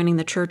about joining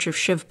the Church of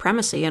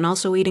Supremacy and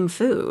also eating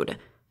food.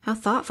 How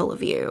thoughtful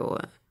of you.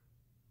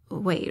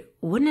 Wait,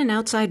 wouldn't an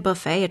outside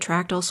buffet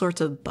attract all sorts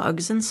of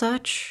bugs and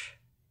such?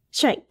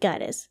 Strike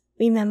goddess,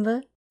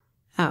 remember?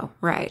 Oh,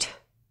 right.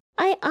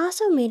 I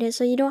also made it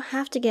so you don't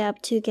have to get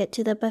up to get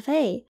to the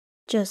buffet.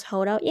 Just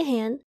hold out your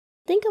hand,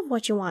 think of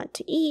what you want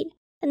to eat,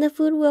 and the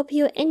food will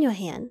appear in your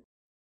hand.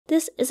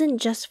 This isn't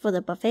just for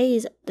the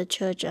buffets the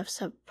Church of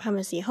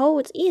Supremacy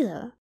holds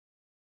either.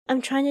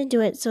 I'm trying to do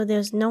it so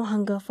there's no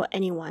hunger for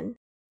anyone.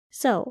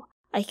 So,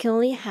 I can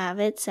only have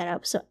it set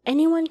up so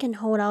anyone can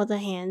hold out their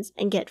hands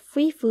and get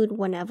free food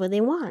whenever they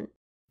want.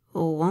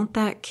 Won't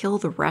that kill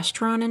the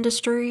restaurant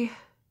industry?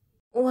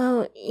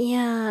 Well,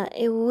 yeah,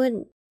 it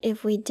would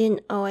if we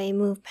didn't already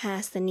move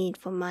past the need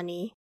for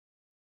money.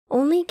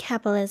 Only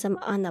capitalism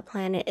on the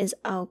planet is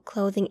our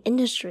clothing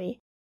industry,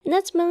 and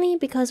that's mainly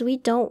because we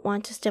don't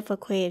want to stifle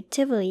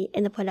creativity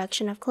in the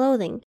production of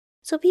clothing,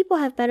 so people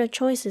have better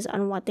choices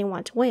on what they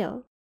want to wear.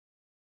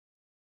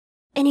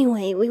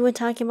 Anyway, we were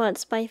talking about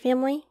Spy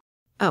Family?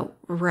 Oh,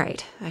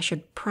 right. I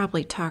should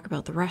probably talk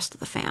about the rest of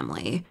the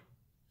family.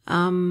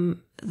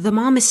 The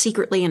mom is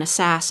secretly an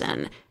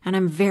assassin, and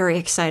I'm very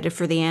excited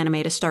for the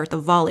anime to start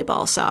the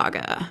volleyball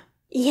saga.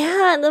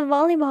 Yeah, the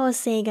volleyball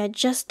saga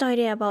just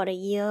started about a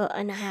year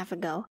and a half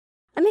ago.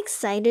 I'm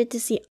excited to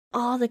see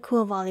all the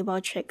cool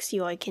volleyball tricks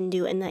Yoi can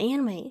do in the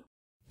anime.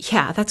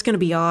 Yeah, that's gonna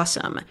be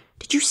awesome.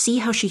 Did you see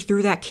how she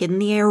threw that kid in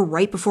the air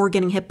right before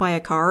getting hit by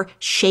a car,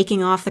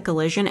 shaking off the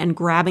collision and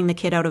grabbing the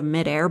kid out of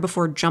midair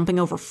before jumping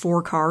over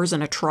 4 cars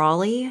and a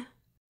trolley?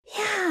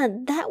 Yeah,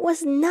 that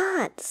was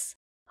nuts.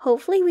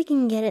 Hopefully we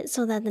can get it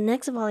so that the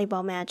next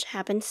volleyball match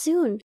happens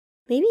soon.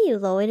 Maybe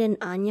Lloyd and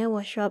Anya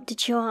will show up to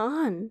cheer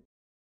on.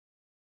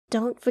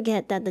 Don't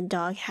forget that the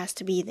dog has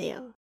to be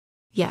there.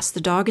 Yes,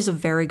 the dog is a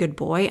very good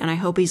boy, and I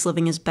hope he's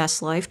living his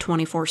best life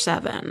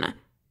 24/7.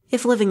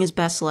 If living his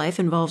best life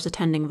involves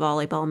attending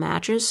volleyball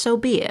matches, so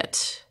be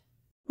it.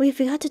 We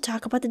forgot to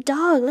talk about the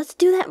dog. Let's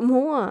do that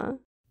more.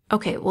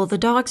 Okay, well, the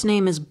dog's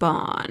name is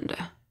Bond.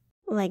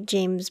 Like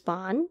James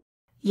Bond?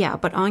 Yeah,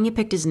 but Anya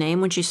picked his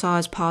name when she saw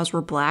his paws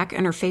were black,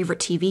 and her favorite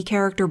TV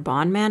character,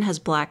 Bondman, has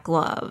black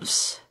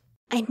gloves.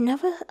 I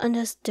never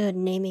understood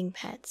naming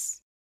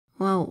pets.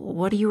 Well,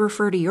 what do you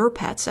refer to your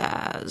pets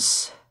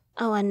as?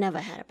 Oh, I never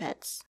had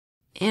pets.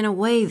 In a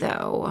way,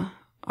 though,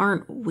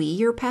 aren't we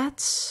your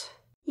pets?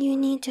 You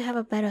need to have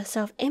a better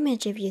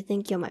self-image if you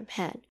think you're my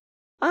pet.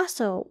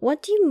 Also,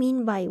 what do you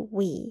mean by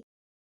we?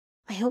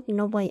 I hope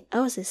nobody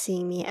else is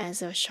seeing me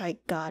as a shark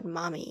god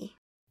mommy.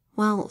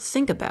 Well,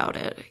 think about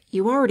it.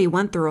 You already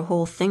went through a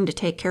whole thing to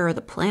take care of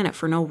the planet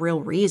for no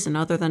real reason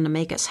other than to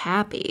make us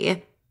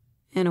happy.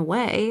 In a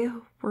way,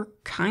 we're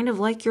kind of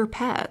like your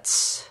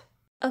pets.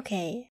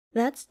 Okay,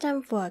 that's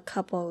done for a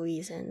couple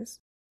reasons.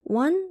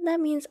 One, that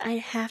means I'd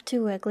have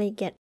to regularly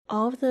get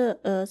all of the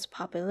Earth's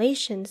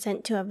population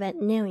sent to a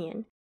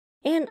veterinarian,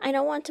 and I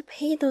don't want to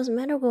pay those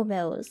medical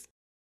bills.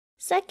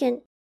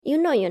 Second, you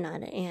know you're not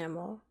an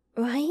animal,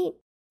 right?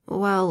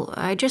 Well,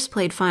 I just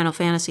played Final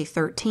Fantasy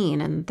XIII,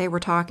 and they were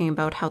talking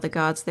about how the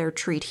gods there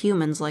treat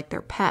humans like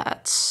their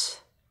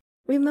pets.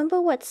 Remember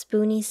what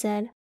Spoonie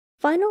said?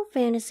 Final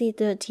Fantasy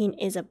XIII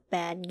is a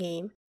bad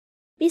game.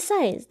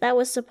 Besides, that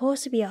was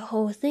supposed to be a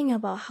whole thing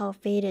about how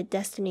fated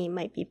destiny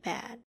might be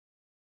bad.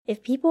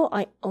 If people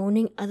are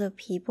owning other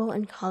people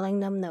and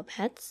calling them their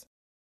pets,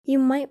 you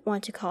might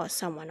want to call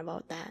someone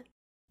about that.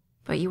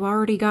 But you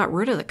already got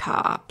rid of the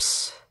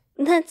cops.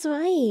 That's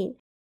right.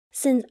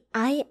 Since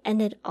I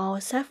ended all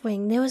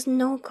suffering, there was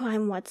no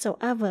crime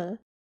whatsoever.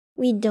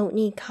 We don't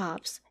need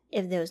cops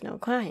if there's no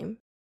crime.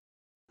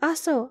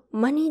 Also,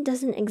 money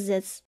doesn't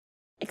exist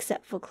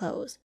except for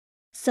clothes.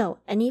 So,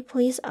 any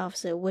police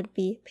officer would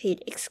be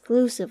paid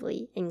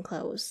exclusively in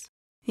clothes.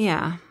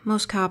 Yeah,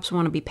 most cops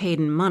want to be paid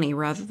in money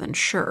rather than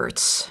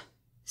shirts.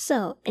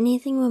 So,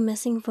 anything we're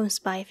missing from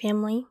Spy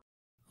Family?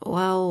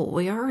 Well,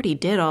 we already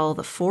did all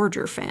the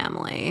Forger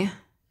family.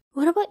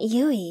 What about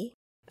Yuri?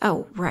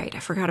 Oh, right, I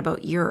forgot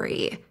about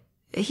Yuri.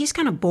 He's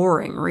kind of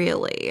boring,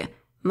 really.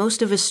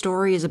 Most of his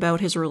story is about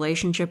his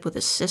relationship with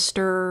his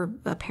sister.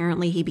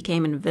 Apparently he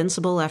became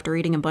invincible after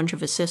eating a bunch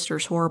of his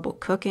sister's horrible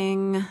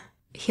cooking.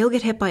 He'll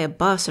get hit by a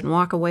bus and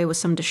walk away with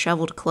some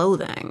disheveled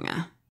clothing.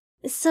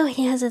 So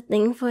he has a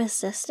thing for his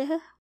sister?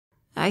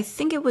 I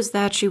think it was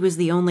that she was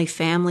the only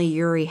family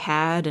Yuri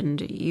had,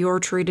 and Yor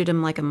treated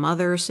him like a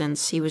mother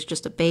since he was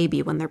just a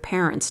baby when their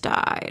parents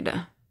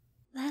died.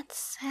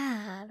 That's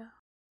sad.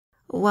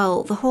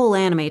 Well, the whole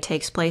anime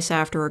takes place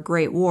after a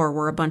great war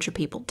where a bunch of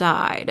people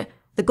died.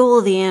 The goal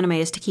of the anime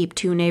is to keep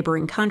two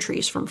neighboring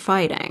countries from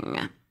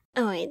fighting.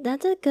 Alright,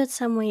 that's a good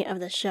summary of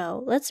the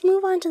show. Let's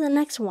move on to the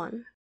next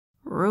one.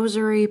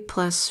 Rosary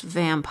plus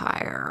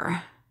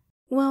vampire.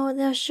 Well,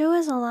 there sure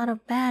is a lot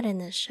of bad in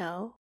this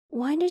show.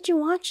 Why did you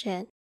watch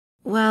it?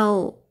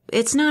 Well,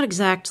 it's not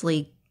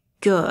exactly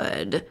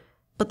good.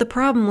 But the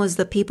problem was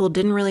that people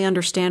didn't really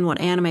understand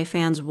what anime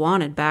fans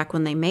wanted back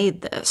when they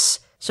made this.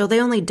 So they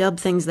only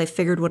dubbed things they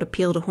figured would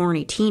appeal to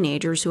horny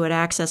teenagers who had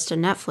access to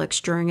Netflix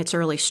during its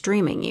early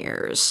streaming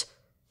years.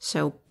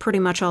 So pretty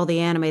much all the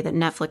anime that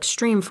Netflix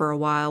streamed for a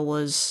while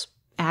was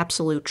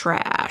absolute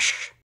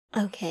trash.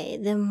 Okay,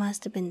 there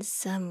must have been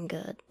some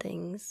good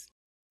things.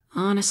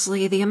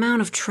 Honestly, the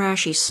amount of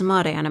trashy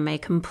smut anime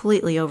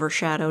completely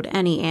overshadowed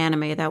any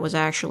anime that was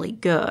actually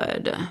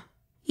good.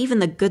 Even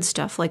the good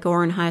stuff like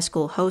Ouran High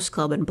School Host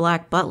Club and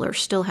Black Butler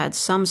still had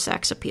some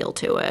sex appeal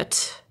to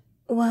it.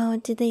 Well,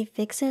 did they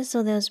fix it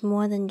so there's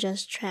more than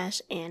just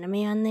trash anime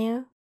on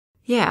there?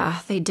 Yeah,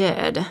 they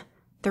did.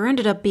 There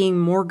ended up being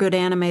more good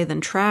anime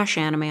than trash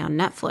anime on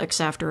Netflix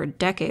after a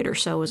decade or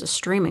so as a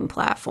streaming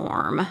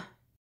platform.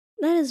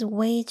 That is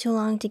way too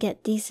long to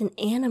get decent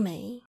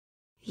anime.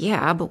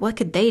 Yeah, but what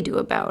could they do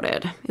about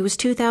it? It was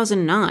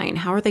 2009.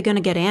 How are they going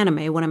to get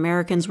anime when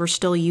Americans were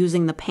still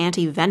using the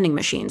panty vending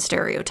machine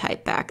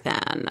stereotype back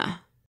then?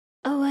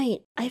 Oh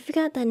right, I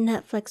forgot that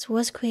Netflix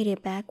was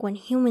created back when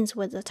humans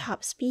were the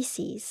top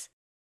species.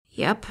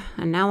 Yep,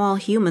 and now all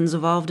humans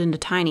evolved into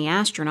tiny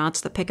astronauts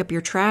that pick up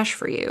your trash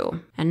for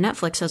you. And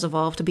Netflix has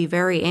evolved to be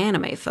very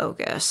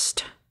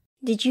anime-focused.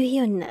 Did you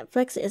hear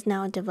Netflix is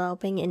now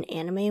developing an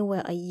anime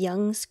where a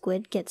young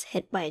squid gets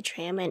hit by a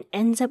tram and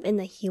ends up in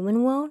the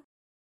human world?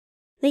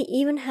 They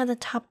even have the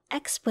top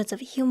experts of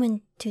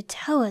human to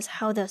tell us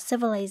how their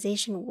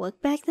civilization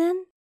worked back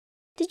then?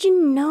 Did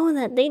you know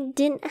that they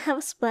didn't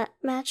have splat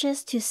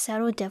matches to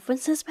settle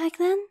differences back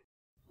then?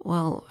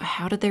 Well,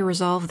 how did they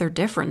resolve their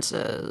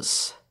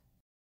differences?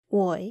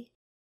 War.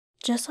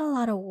 Just a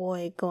lot of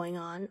war going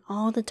on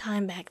all the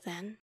time back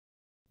then.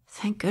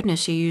 Thank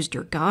goodness you used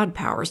your god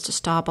powers to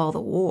stop all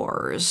the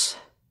wars.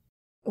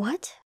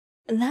 What?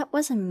 That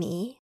wasn't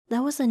me.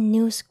 That was a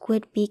new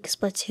Squid Beak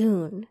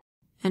Splatoon.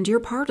 And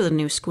you're part of the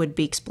new Squid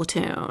Beak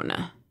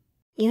Splatoon.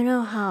 You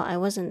know how I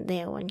wasn't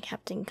there when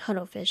Captain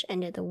Cuttlefish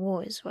ended the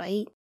wars,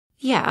 right?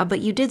 Yeah,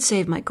 but you did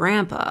save my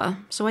grandpa,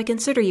 so I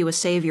consider you a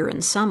savior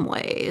in some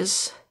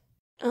ways.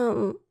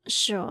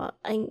 Sure,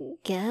 I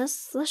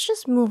guess. Let's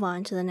just move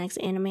on to the next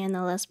anime on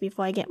the list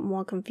before I get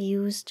more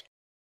confused.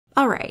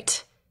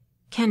 Alright.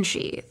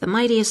 Kenshi, the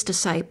Mightiest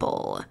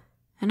Disciple.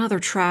 Another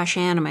trash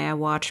anime I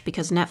watched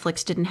because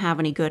Netflix didn't have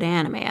any good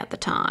anime at the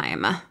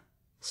time.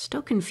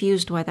 Still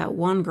confused why that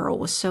one girl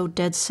was so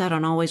dead set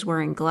on always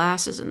wearing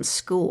glasses in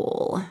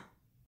school.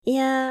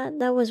 Yeah,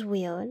 that was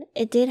weird.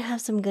 It did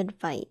have some good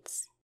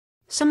fights.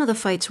 Some of the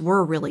fights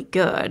were really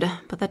good,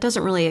 but that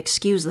doesn't really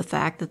excuse the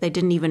fact that they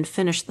didn't even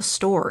finish the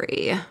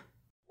story.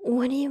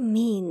 What do you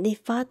mean? They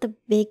fought the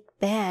big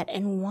bad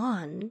and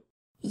won.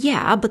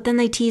 Yeah, but then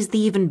they teased the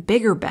even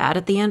bigger bad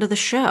at the end of the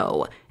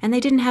show, and they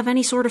didn't have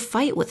any sort of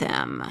fight with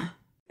him.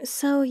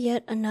 So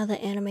yet another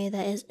anime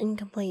that is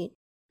incomplete.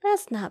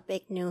 That's not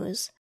big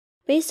news.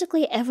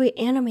 Basically every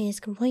anime is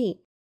complete.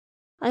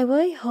 I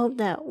really hope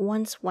that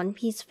once One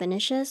Piece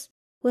finishes,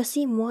 we'll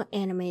see more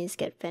animes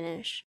get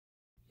finished.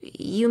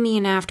 You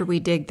mean after we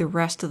dig the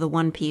rest of the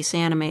One Piece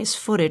anime's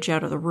footage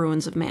out of the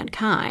ruins of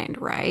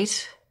mankind,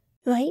 right?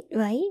 Right?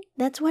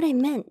 That's what I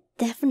meant,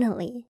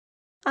 definitely.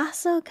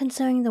 Also,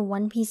 considering the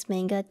One Piece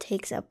manga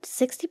takes up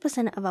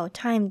 60% of our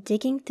time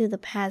digging through the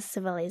past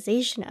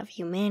civilization of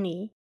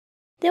humanity,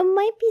 there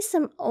might be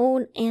some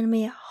old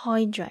anime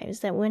hard drives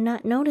that we're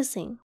not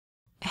noticing.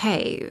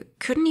 Hey,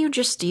 couldn't you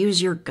just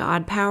use your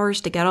god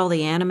powers to get all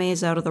the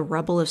animes out of the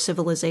rubble of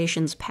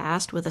civilization's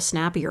past with a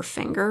snap of your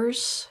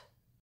fingers?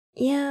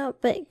 Yeah,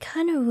 but it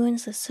kinda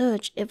ruins the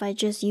search if I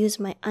just use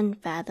my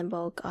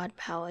unfathomable god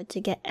power to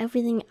get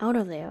everything out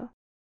of there.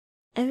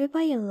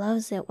 Everybody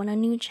loves it when a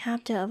new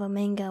chapter of a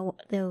manga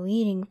they're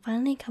reading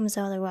finally comes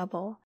out of the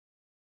rubble.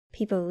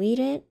 People read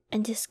it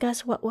and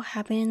discuss what will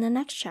happen in the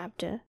next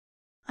chapter.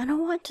 I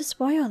don't want to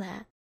spoil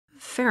that.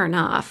 Fair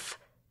enough.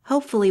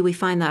 Hopefully we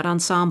find that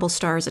Ensemble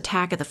Star's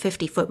Attack of the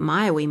 50-Foot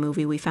Maui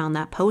movie we found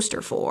that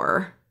poster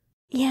for.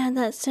 Yeah,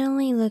 that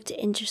certainly looked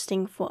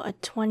interesting for a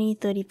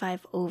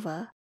 2035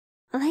 over.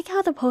 I like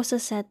how the poster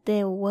said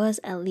there was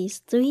at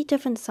least 3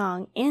 different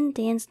song and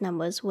dance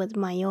numbers with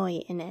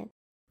Mayoi in it.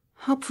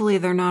 Hopefully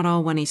they're not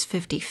all when he's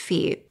 50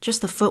 feet.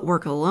 Just the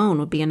footwork alone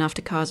would be enough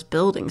to cause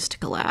buildings to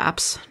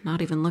collapse,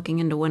 not even looking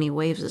into when he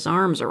waves his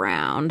arms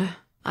around.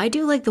 I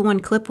do like the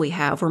one clip we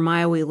have where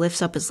Maui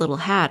lifts up his little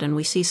hat and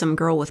we see some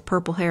girl with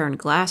purple hair and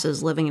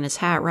glasses living in his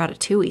hat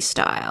Ratatouille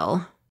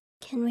style.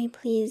 Can we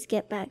please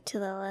get back to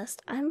the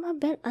list? I'm a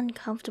bit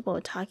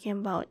uncomfortable talking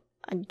about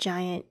a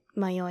giant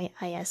Mayoi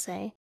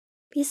ISA.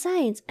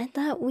 Besides, I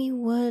thought we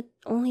would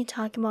only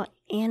talk about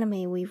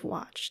anime we've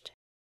watched.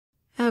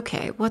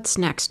 Okay, what's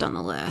next on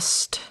the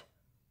list?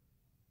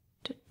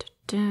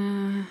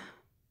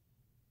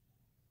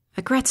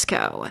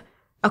 Agretzko.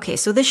 Okay,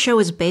 so this show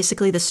is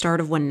basically the start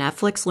of when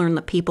Netflix learned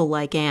that people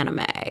like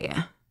anime.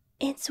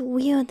 It's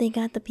weird they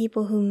got the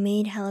people who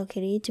made Hello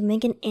Kitty to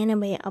make an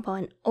anime about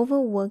an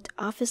overworked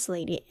office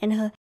lady and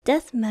her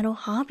death metal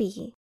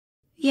hobby.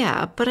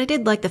 Yeah, but I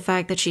did like the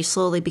fact that she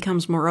slowly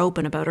becomes more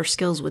open about her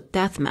skills with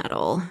death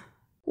metal.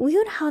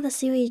 Weird how the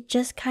series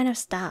just kind of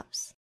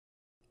stops.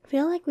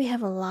 Feel like we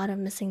have a lot of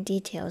missing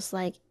details,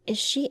 like, is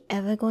she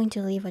ever going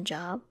to leave a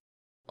job?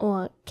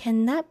 Or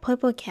can that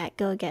purple cat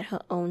girl get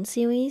her own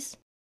series?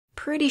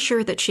 Pretty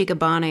sure that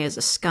Shikabane is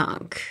a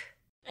skunk.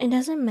 It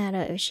doesn't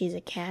matter if she's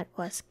a cat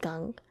or a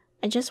skunk.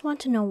 I just want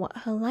to know what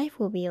her life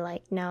will be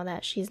like now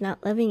that she's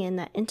not living in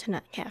that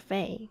internet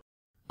cafe.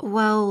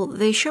 Well,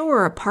 they show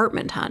her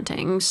apartment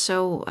hunting,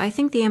 so I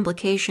think the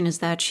implication is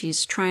that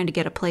she's trying to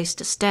get a place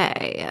to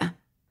stay.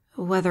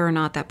 Whether or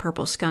not that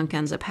purple skunk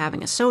ends up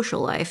having a social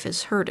life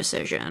is her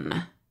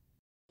decision.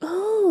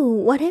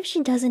 Ooh, what if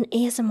she does an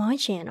ASMR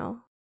channel?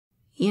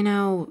 You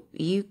know,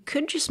 you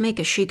could just make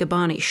a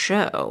Shikabane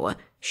show.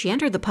 She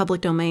entered the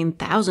public domain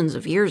thousands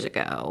of years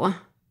ago.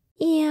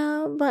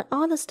 Yeah, but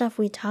all the stuff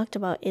we talked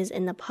about is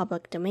in the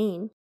public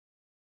domain.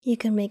 You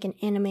could make an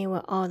anime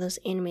where all those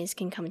animes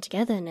can come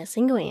together in a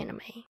single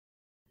anime.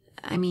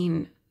 I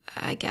mean,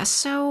 I guess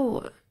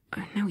so.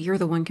 Now you're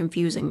the one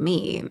confusing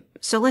me.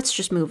 So let's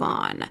just move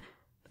on.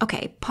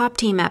 Okay, Pop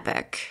Team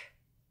Epic.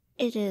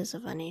 It is a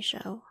funny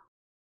show.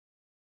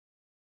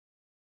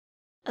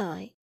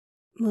 Alright,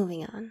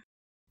 moving on.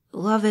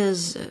 Love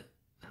is...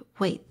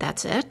 Wait,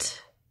 that's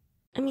it?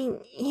 I mean,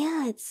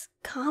 yeah, it's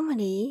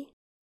comedy.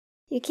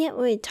 You can't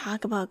really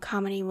talk about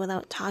comedy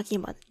without talking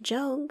about the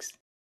jokes.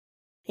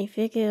 I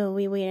figure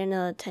we wait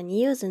another 10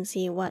 years and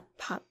see what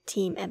Pop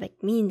Team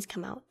Epic means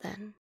come out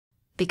then.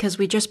 Because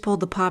we just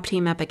pulled the Pop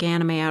Team Epic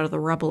anime out of the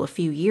rubble a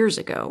few years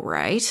ago,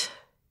 right?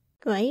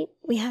 Right?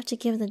 We have to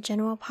give the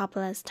general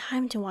populace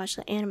time to watch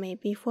the anime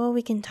before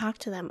we can talk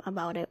to them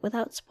about it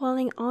without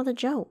spoiling all the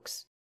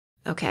jokes.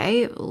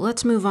 Okay,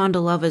 let's move on to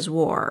Love is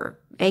War,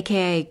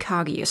 aka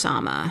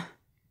Kaguya-sama.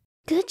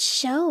 Good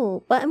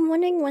show, but I'm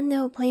wondering when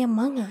they'll play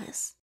Among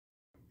Us.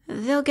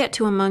 They'll get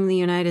to Among the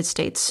United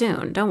States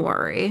soon, don't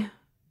worry.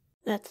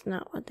 That's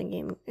not what the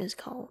game is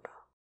called.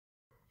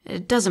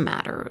 It doesn't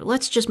matter.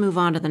 Let's just move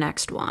on to the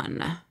next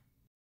one.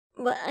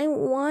 But I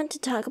want to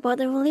talk about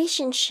the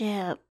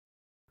relationship.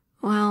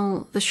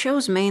 Well, the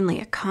show's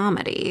mainly a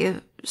comedy,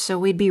 so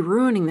we'd be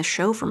ruining the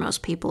show for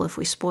most people if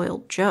we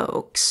spoiled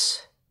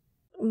jokes.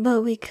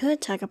 But we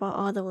could talk about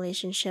all the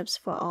relationships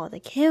for all the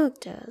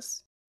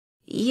characters.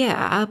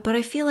 Yeah, but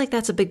I feel like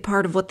that's a big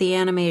part of what the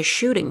anime is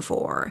shooting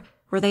for,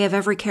 where they have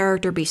every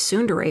character be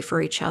tsundere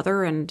for each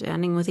other and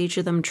ending with each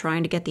of them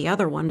trying to get the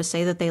other one to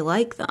say that they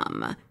like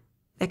them.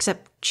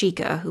 Except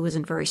Chika, who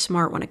isn't very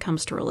smart when it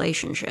comes to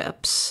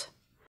relationships.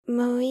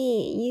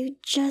 Marie, you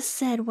just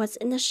said what's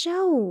in the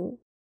show.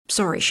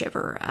 Sorry,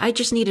 Shiver. I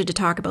just needed to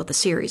talk about the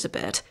series a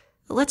bit.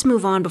 Let's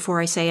move on before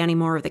I say any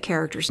more of the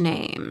characters'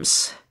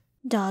 names.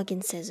 Dog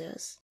and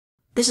Scissors.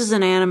 This is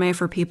an anime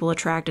for people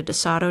attracted to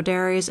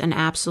Sato-deris and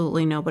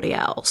absolutely nobody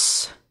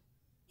else.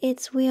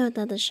 It's weird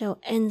that the show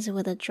ends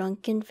with a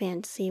drunken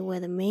fantasy where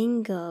the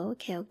main girl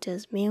character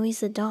marries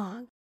the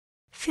dog.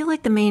 I feel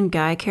like the main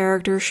guy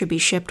character should be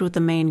shipped with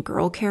the main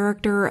girl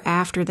character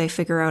after they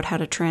figure out how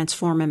to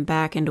transform him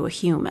back into a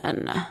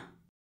human.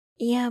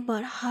 Yeah,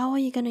 but how are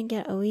you gonna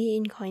get a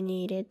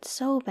reincarnated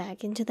soul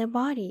back into their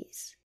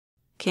bodies?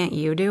 Can't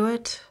you do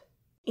it?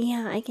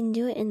 Yeah, I can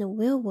do it in the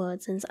real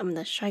world since I'm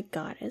the shark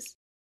goddess,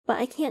 but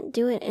I can't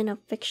do it in a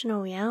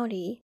fictional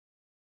reality.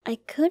 I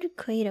could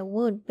create a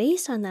world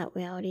based on that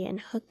reality and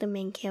hook the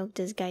main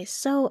character's guy's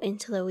soul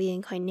into the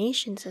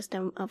reincarnation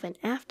system of an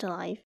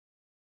afterlife,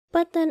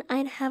 but then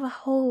I'd have a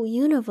whole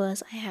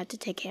universe I had to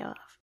take care of.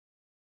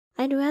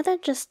 I'd rather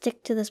just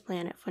stick to this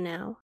planet for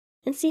now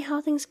and see how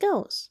things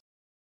goes.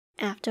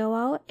 After a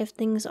while, if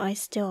things are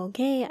still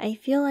okay, I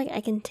feel like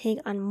I can take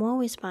on more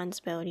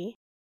responsibility.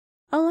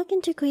 I'll look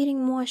into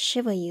creating more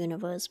Shiver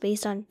universe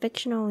based on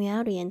fictional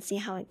reality and see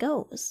how it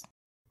goes.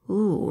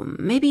 Ooh,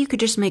 maybe you could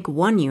just make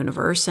one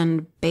universe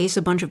and base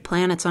a bunch of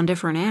planets on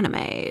different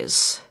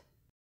animes.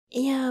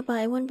 Yeah, but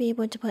I wouldn't be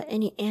able to put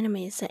any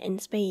anime set in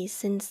space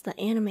since the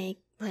anime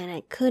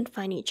planet could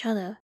find each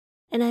other,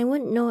 and I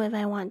wouldn't know if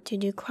I want to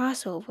do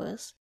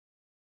crossovers.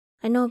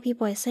 I know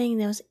people are saying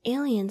there's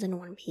aliens in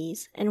One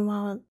Piece, and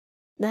while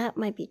that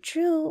might be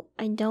true,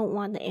 I don't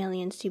want the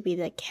aliens to be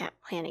the cat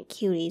planet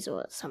cuties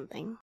or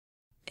something.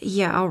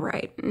 Yeah,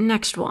 alright.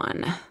 Next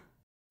one.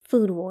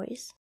 Food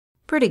Wars.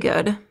 Pretty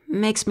good.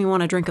 Makes me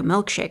want to drink a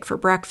milkshake for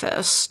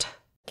breakfast.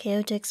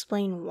 Care to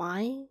explain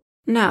why?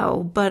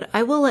 No, but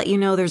I will let you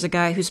know there's a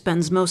guy who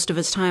spends most of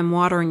his time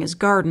watering his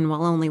garden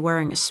while only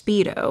wearing a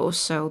Speedo,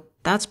 so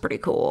that's pretty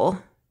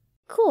cool.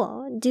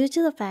 Cool, due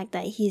to the fact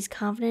that he's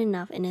confident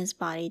enough in his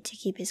body to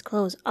keep his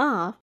clothes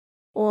off,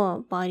 or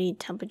body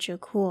temperature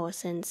cool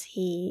since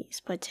he's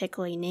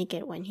particularly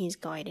naked when he's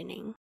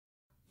gardening.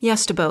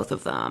 Yes to both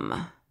of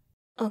them.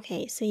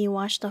 Okay, so you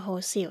watched the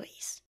whole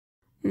series.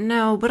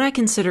 No, but I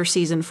consider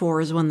Season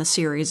 4 is when the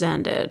series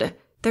ended.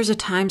 There's a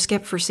time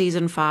skip for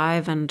Season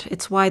 5, and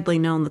it's widely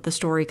known that the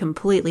story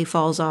completely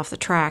falls off the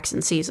tracks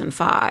in Season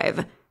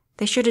 5.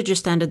 They should have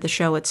just ended the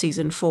show at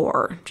Season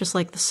 4, just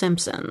like The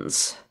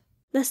Simpsons.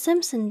 The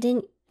Simpsons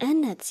didn't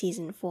end at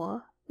Season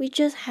 4. We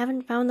just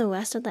haven't found the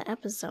rest of the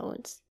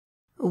episodes.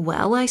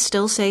 Well, I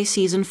still say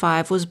Season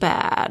 5 was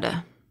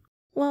bad.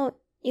 Well,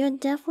 you're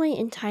definitely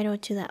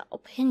entitled to that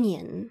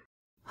opinion.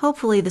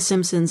 Hopefully The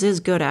Simpsons is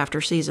good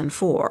after Season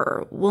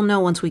 4. We'll know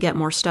once we get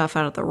more stuff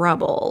out of the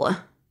rubble.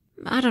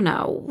 I don't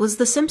know, was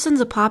The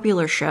Simpsons a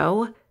popular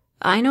show?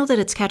 I know that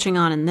it's catching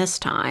on in this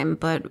time,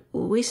 but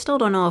we still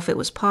don't know if it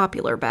was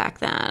popular back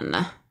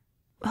then.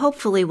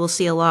 Hopefully we'll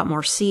see a lot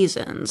more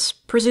seasons,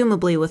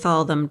 presumably with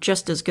all of them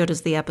just as good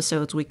as the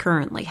episodes we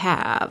currently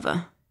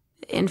have.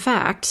 In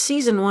fact,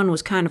 Season 1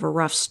 was kind of a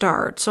rough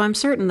start, so I'm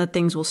certain that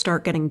things will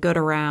start getting good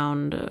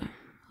around...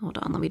 Hold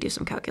on, let me do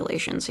some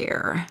calculations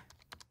here.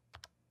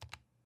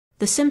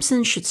 The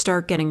Simpsons should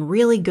start getting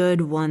really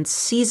good once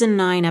Season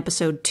 9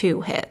 Episode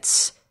 2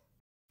 hits.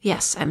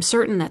 Yes, I'm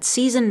certain that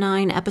Season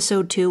 9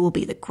 Episode 2 will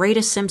be the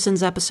greatest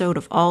Simpsons episode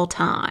of all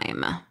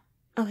time.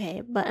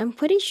 Okay, but I'm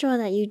pretty sure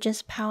that you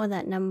just powered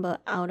that number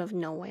out of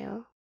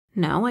nowhere.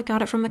 No, I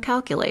got it from the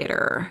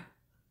calculator.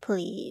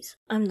 Please,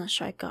 I'm the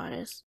shark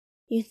goddess.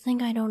 You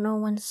think I don't know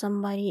when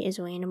somebody is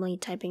randomly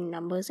typing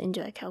numbers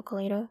into a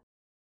calculator?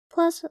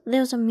 Plus,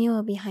 there's a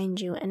mirror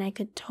behind you and I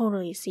could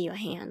totally see your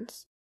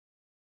hands.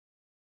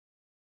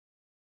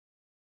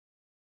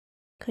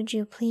 Could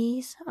you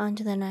please on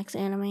to the next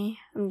anime?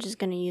 I'm just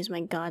gonna use my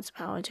god's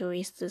power to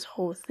erase this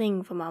whole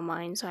thing from our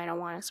mind so I don't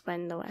want to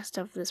spend the rest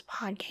of this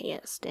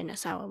podcast in a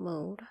sour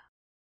mood.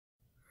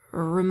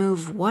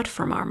 Remove what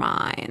from our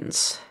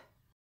minds?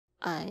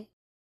 I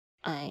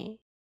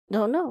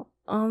don't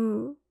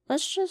know.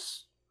 Let's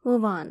just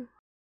move on.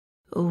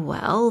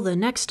 Well, the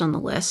next on the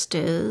list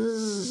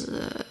is...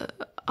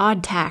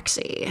 Odd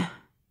Taxi.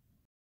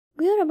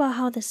 Weird about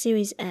how the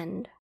series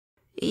end.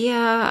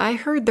 Yeah, I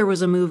heard there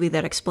was a movie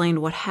that explained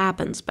what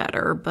happens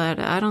better, but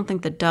I don't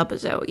think the dub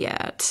is out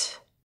yet.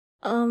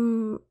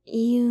 You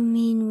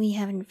mean we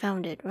haven't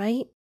found it,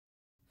 right?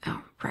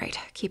 Oh, right.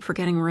 I keep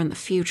forgetting we're in the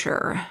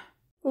future.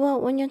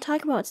 Well, when you're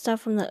talking about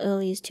stuff from the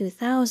early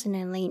 2000s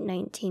and late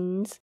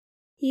 19s,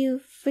 you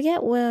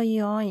forget where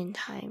you are in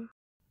time.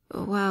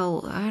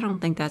 Well, I don't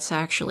think that's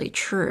actually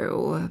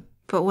true,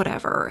 but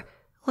whatever.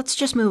 Let's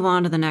just move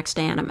on to the next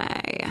anime.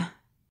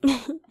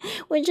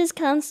 We're just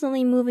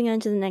constantly moving on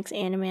to the next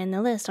anime on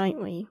the list,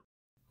 aren't we?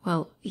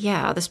 Well,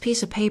 yeah, this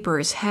piece of paper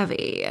is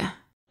heavy.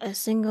 A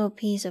single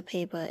piece of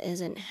paper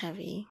isn't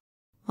heavy.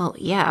 Well,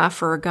 yeah,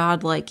 for a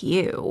god like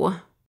you.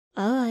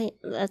 Alright,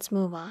 let's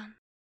move on.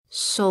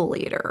 Soul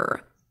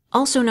Eater.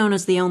 Also known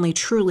as the only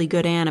truly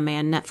good anime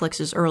in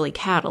Netflix's early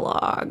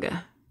catalog.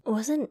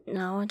 Wasn't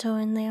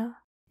Naruto in there?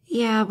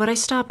 Yeah, but I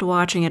stopped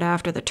watching it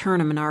after the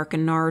tournament arc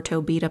and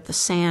Naruto beat up the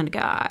sand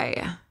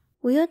guy.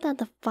 Weird that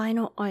the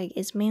final arc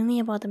is mainly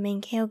about the main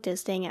character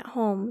staying at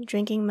home,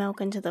 drinking milk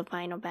until the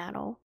final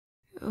battle.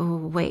 Oh,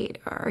 wait,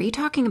 are you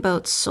talking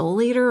about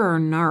Soul Eater or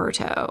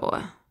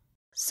Naruto?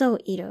 Soul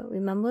Eater,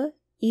 remember?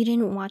 You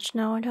didn't watch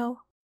Naruto?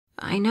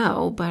 I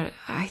know, but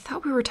I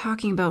thought we were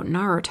talking about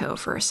Naruto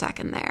for a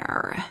second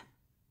there.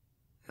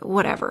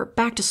 Whatever,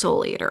 back to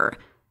Soul Eater.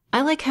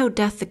 I like how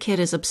Death the Kid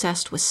is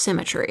obsessed with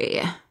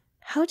symmetry.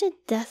 How did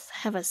Death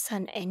have a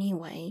son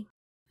anyway?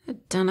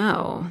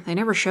 Dunno, they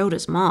never showed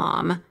his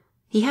mom.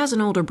 He has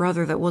an older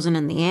brother that wasn't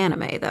in the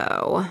anime,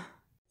 though.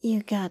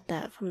 You got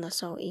that from the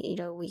Soul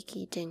Eater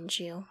wiki, didn't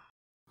you?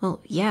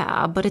 Well,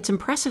 yeah, but it's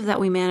impressive that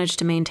we managed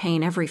to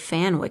maintain every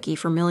fan wiki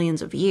for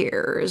millions of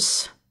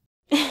years.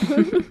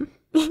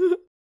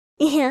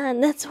 Yeah,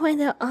 that's why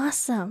they're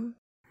awesome.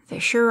 They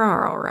sure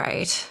are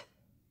alright.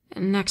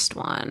 Next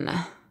one.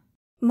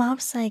 Mob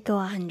Psycho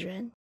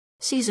 100.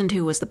 Season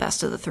 2 was the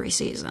best of the 3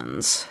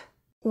 seasons.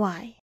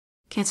 Why?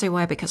 Can't say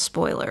why because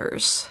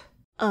spoilers.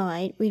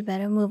 Alright, we'd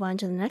better move on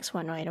to the next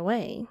one right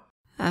away.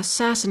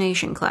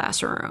 Assassination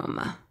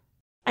Classroom.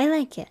 I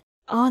like it.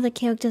 All the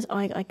characters'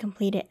 arc are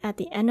completed at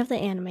the end of the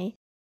anime.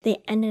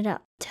 They ended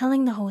up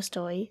telling the whole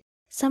story.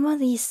 Some of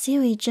these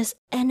series just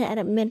end at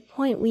a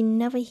midpoint. We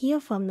never hear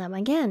from them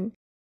again.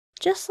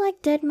 Just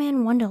like Dead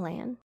Man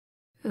Wonderland.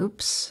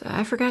 Oops,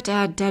 I forgot to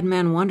add Dead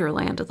Man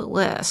Wonderland to the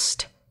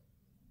list.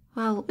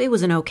 Well, it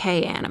was an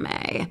okay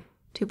anime.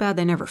 Too bad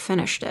they never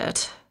finished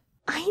it.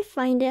 I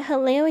find it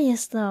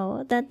hilarious,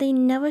 though, that they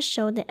never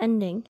showed the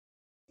ending.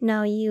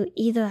 Now you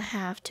either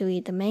have to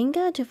read the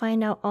manga to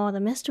find out all the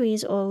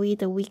mysteries or read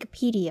the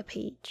Wikipedia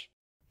page.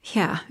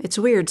 Yeah, it's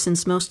weird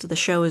since most of the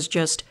show is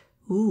just,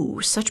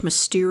 ooh, such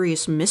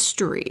mysterious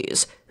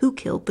mysteries. Who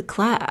killed the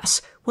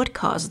class? What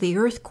caused the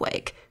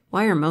earthquake?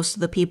 Why are most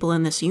of the people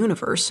in this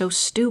universe so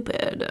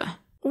stupid?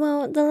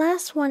 Well, the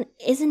last one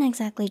isn't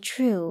exactly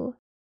true.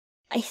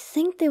 I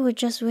think they were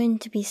just written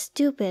to be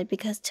stupid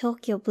because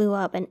Tokyo blew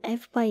up and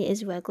everybody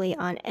is regularly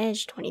on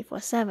edge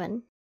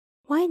 24/7.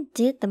 Why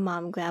did the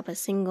mom grab a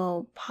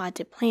single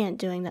potted plant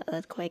during the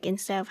earthquake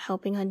instead of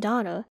helping her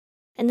daughter,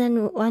 and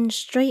then run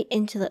straight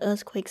into the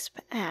earthquake's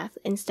path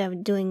instead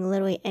of doing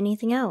literally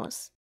anything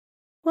else?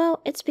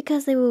 Well, it's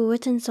because they were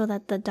written so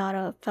that the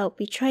daughter felt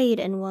betrayed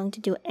and willing to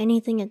do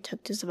anything it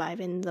took to survive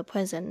in the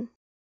prison.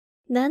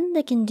 Then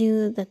they can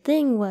do the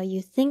thing where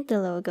you think the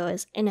little girl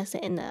is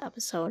innocent in the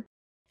episode.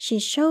 She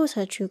shows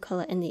her true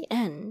color in the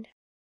end.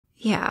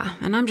 Yeah,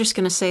 and I'm just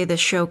gonna say this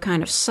show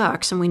kind of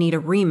sucks and we need a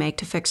remake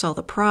to fix all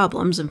the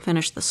problems and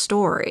finish the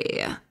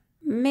story.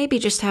 Maybe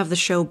just have the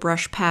show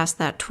brush past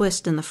that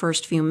twist in the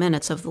first few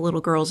minutes of the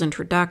little girl's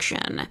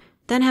introduction,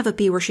 then have it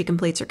be where she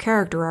completes her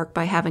character arc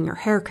by having her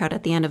hair cut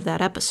at the end of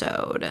that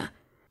episode.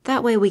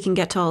 That way we can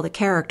get to all the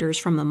characters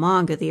from the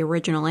manga the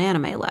original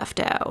anime left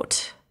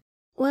out.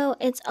 Well,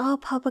 it's all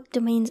public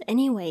domains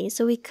anyway,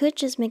 so we could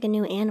just make a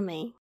new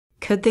anime.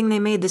 Good thing they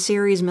made the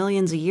series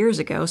millions of years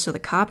ago so the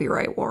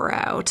copyright wore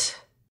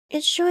out.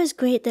 It sure is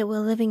great that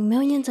we're living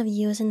millions of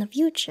years in the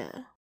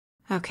future.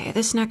 Okay,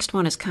 this next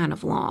one is kind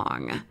of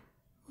long.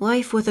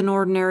 Life with an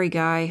ordinary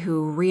guy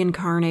who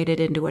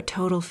reincarnated into a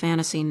total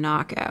fantasy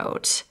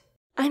knockout.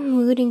 I'm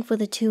rooting for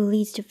the two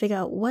leads to figure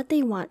out what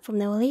they want from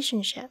their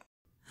relationship.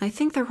 I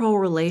think their whole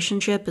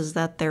relationship is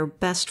that they're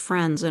best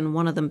friends and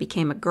one of them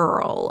became a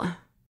girl.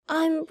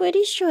 I'm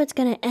pretty sure it's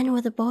gonna end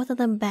with the both of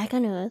them back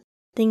on Earth.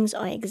 Things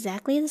are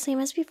exactly the same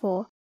as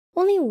before,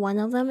 only one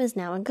of them is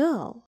now a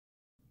girl.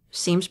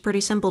 Seems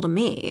pretty simple to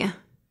me.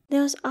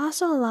 There's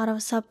also a lot of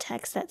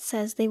subtext that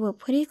says they were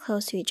pretty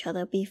close to each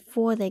other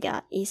before they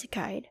got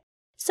isekai'd.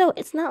 So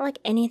it's not like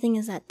anything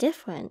is that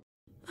different.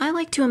 I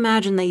like to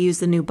imagine they use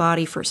the new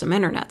body for some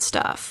internet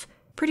stuff.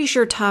 Pretty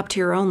sure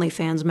top-tier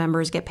OnlyFans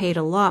members get paid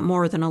a lot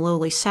more than a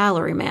lowly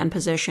salaryman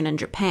position in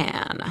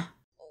Japan.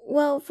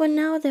 Well, for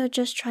now they're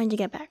just trying to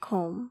get back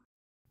home.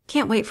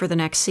 Can't wait for the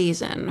next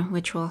season,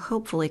 which will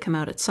hopefully come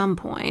out at some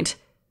point.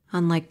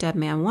 Unlike Dead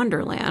Man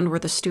Wonderland, where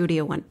the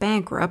studio went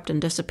bankrupt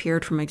and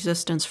disappeared from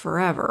existence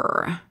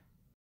forever.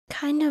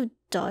 Kind of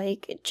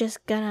dark,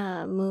 just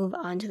gonna move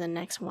on to the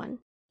next one.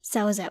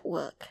 Cells at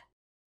Work.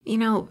 You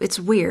know, it's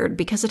weird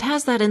because it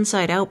has that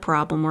inside-out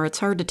problem where it's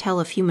hard to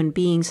tell if human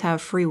beings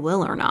have free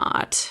will or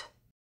not.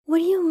 What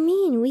do you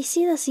mean? We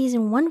see the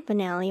season 1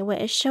 finale where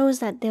it shows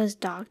that there's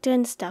doctor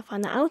and stuff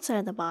on the outside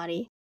of the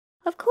body.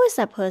 Of course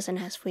that person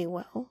has free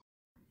will.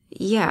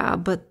 Yeah,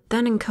 but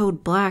then in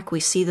Code Black we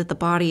see that the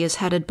body is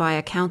headed by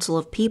a council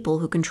of people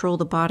who control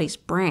the body's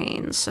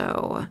brain,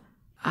 so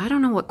I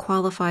don't know what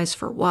qualifies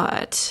for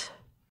what.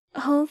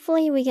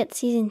 Hopefully we get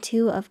season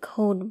 2 of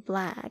Code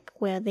Black,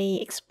 where they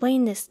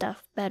explain this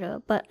stuff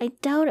better, but I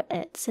doubt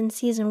it since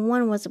season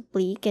 1 was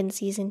bleak and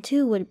season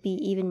 2 would be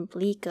even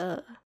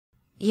bleaker.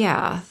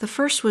 Yeah, the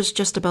first was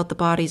just about the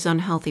body's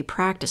unhealthy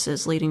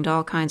practices leading to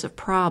all kinds of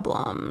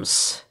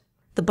problems.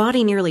 The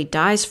body nearly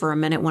dies for a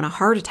minute when a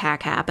heart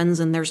attack happens,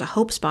 and there's a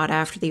hope spot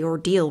after the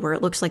ordeal where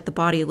it looks like the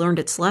body learned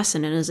its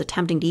lesson and is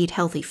attempting to eat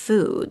healthy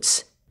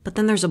foods. But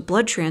then there's a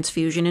blood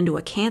transfusion into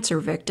a cancer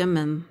victim,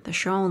 and the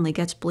show only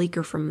gets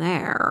bleaker from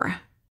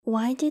there.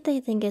 Why did they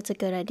think it's a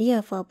good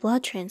idea for a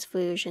blood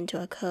transfusion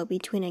to occur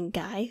between a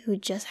guy who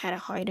just had a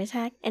heart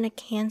attack and a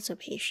cancer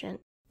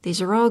patient?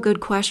 These are all good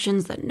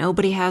questions that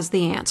nobody has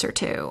the answer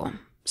to.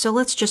 So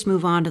let's just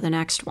move on to the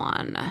next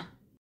one.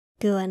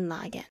 Gurren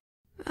Lagann.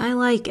 I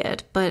like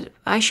it, but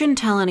I shouldn't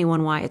tell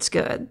anyone why it's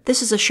good.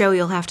 This is a show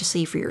you'll have to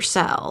see for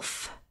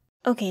yourself.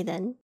 Okay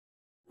then.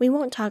 We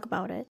won't talk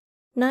about it.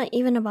 Not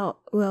even about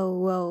Row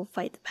Row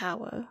Fight the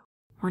Power.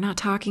 We're not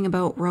talking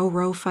about Row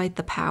Row Fight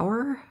the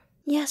Power?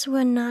 Yes,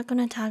 we're not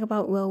gonna talk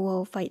about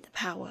Row Fight the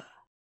Power.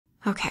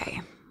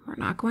 Okay, we're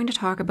not going to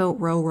talk about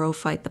Row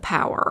Fight the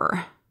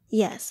Power.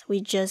 Yes,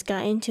 we just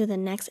got into the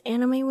next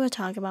anime we'll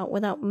talk about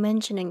without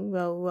mentioning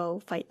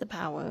Row Fight the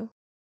Power.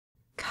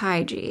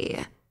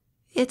 Kaiji.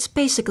 It's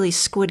basically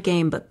Squid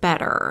Game but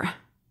better.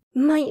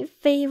 My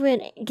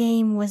favorite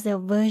game was their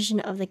version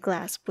of the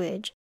glass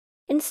bridge.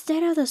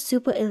 Instead of the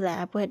super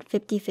elaborate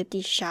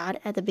 50-50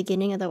 shot at the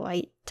beginning of the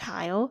right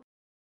tile,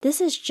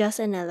 this is just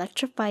an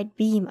electrified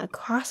beam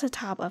across the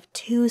top of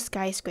 2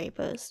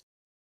 skyscrapers.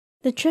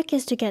 The trick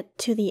is to get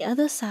to the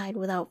other side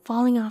without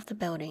falling off the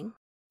building.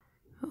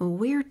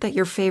 Weird that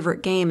your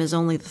favorite game is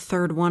only the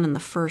 3rd one in the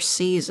 1st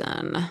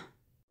season.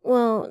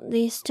 Well,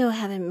 they still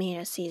haven't made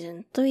a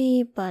season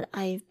 3, but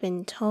I've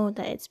been told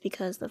that it's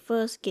because the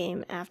first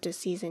game after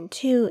season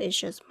 2 is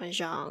just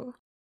Mahjong.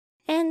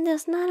 And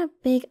there's not a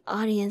big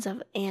audience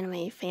of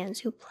anime fans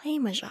who play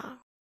Mahjong.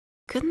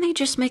 Couldn't they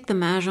just make the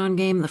Mahjong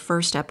game the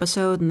first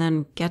episode and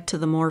then get to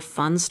the more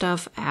fun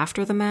stuff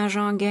after the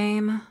Mahjong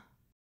game?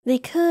 They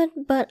could,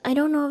 but I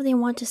don't know if they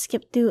want to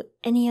skip through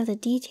any of the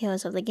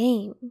details of the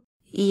game.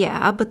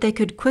 Yeah, but they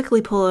could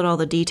quickly pull out all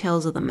the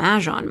details of the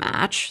Mahjong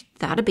match.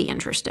 That'd be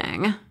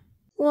interesting.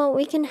 Well,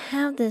 we can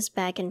have this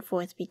back and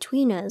forth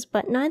between us,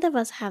 but neither of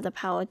us have the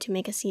power to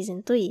make a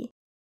season 3.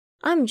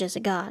 I'm just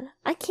a god.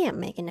 I can't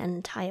make an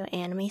entire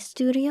anime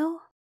studio.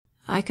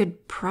 I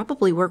could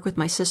probably work with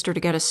my sister to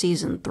get a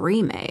season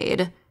 3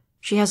 made.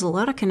 She has a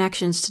lot of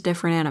connections to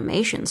different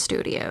animation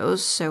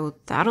studios, so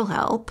that'll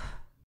help.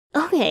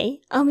 Okay,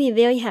 I'll be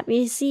very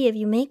happy to see if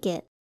you make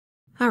it.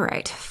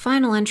 Alright,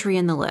 final entry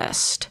in the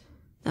list.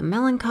 The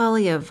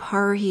Melancholy of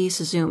Haruhi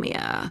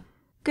Suzumiya.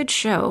 Good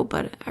show,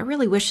 but I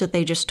really wish that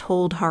they just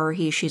told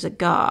Haruhi she's a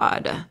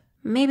god.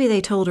 Maybe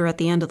they told her at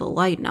the end of the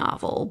light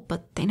novel,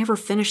 but they never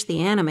finished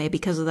the anime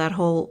because of that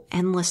whole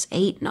Endless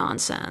 8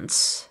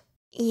 nonsense.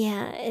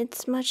 Yeah,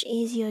 it's much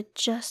easier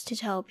just to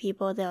tell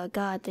people they're a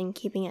god than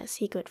keeping it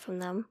secret from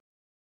them.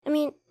 I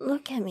mean,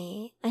 look at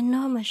me. I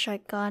know I'm a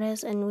shark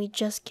goddess and we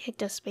just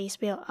kicked a space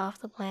bear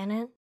off the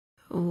planet.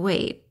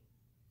 Wait,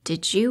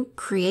 did you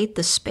create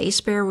the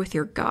space bear with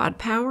your god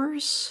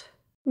powers?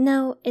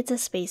 No, it's a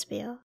space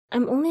bear.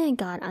 I'm only a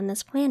god on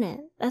this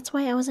planet. That's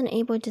why I wasn't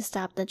able to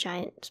stop the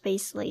giant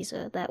space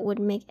laser that would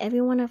make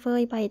everyone a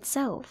furry by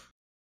itself.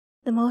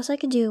 The most I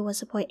could do was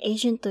deploy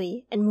Agent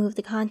 3 and move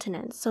the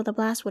continents so the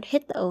blast would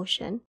hit the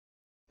ocean.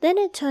 Then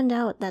it turned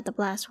out that the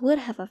blast would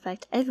have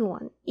affected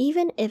everyone,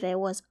 even if it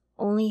was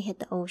only hit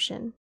the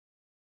ocean.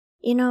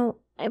 You know,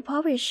 I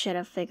probably should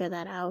have figured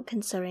that out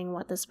considering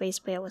what the space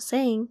bear was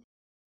saying.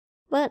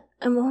 But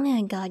I'm only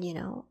a god, you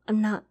know.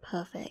 I'm not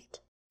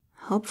perfect.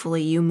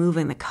 Hopefully you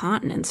moving the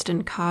continents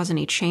didn't cause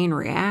any chain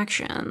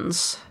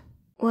reactions.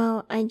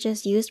 Well, I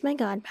just used my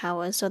god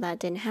powers so that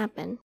didn't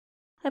happen.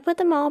 I put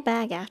them all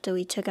back after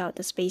we took out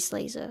the space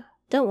laser.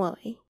 Don't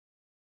worry.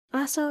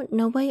 Also,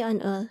 nobody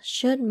on Earth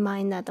should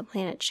mind that the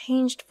planet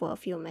changed for a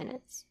few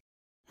minutes.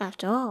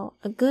 After all,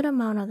 a good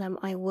amount of them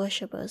are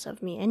worshippers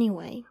of me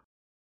anyway.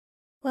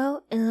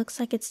 Well, it looks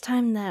like it's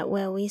time that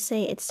where we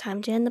say it's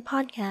time to end the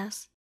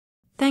podcast.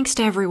 Thanks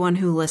to everyone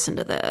who listened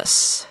to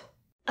this.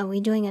 Are we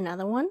doing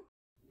another one?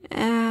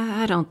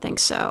 I don't think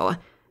so.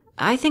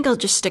 I think I'll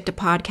just stick to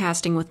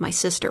podcasting with my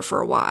sister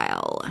for a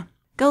while.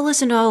 Go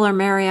listen to all our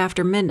Merry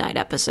After Midnight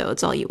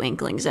episodes, all you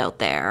inklings out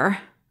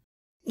there.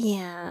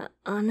 Yeah,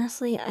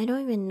 honestly, I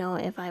don't even know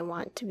if I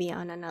want to be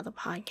on another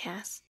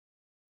podcast.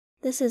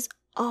 This is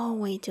all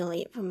way too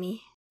late for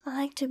me. I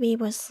like to be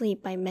able to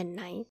sleep by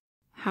midnight.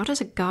 How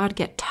does a god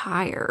get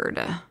tired?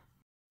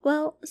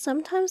 Well,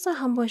 sometimes a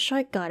humble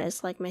shark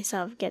goddess like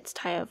myself gets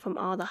tired from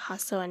all the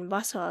hustle and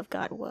bustle of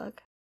god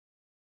work.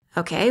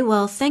 Okay,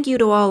 well, thank you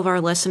to all of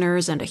our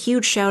listeners, and a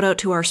huge shout out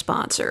to our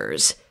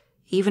sponsors.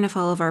 Even if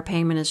all of our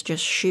payment is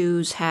just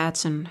shoes,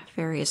 hats, and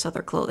various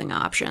other clothing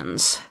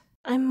options.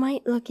 I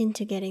might look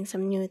into getting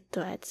some new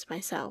threads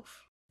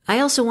myself. I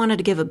also wanted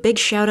to give a big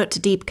shout out to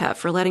Deep Cut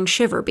for letting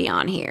Shiver be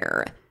on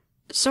here.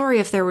 Sorry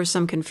if there was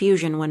some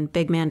confusion when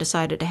Big Man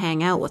decided to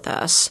hang out with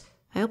us.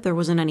 I hope there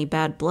wasn't any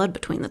bad blood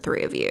between the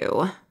three of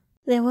you.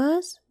 There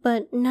was,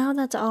 but now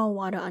that's all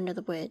water under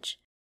the bridge.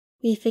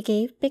 We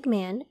forgave Big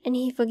Man, and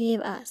he forgave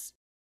us.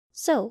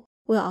 So,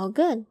 we're all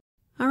good.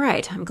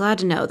 Alright, I'm glad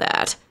to know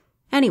that.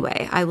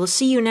 Anyway, I will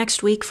see you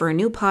next week for a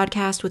new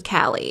podcast with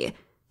Callie.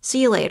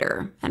 See you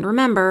later, and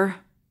remember,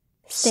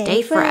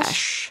 stay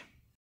fresh.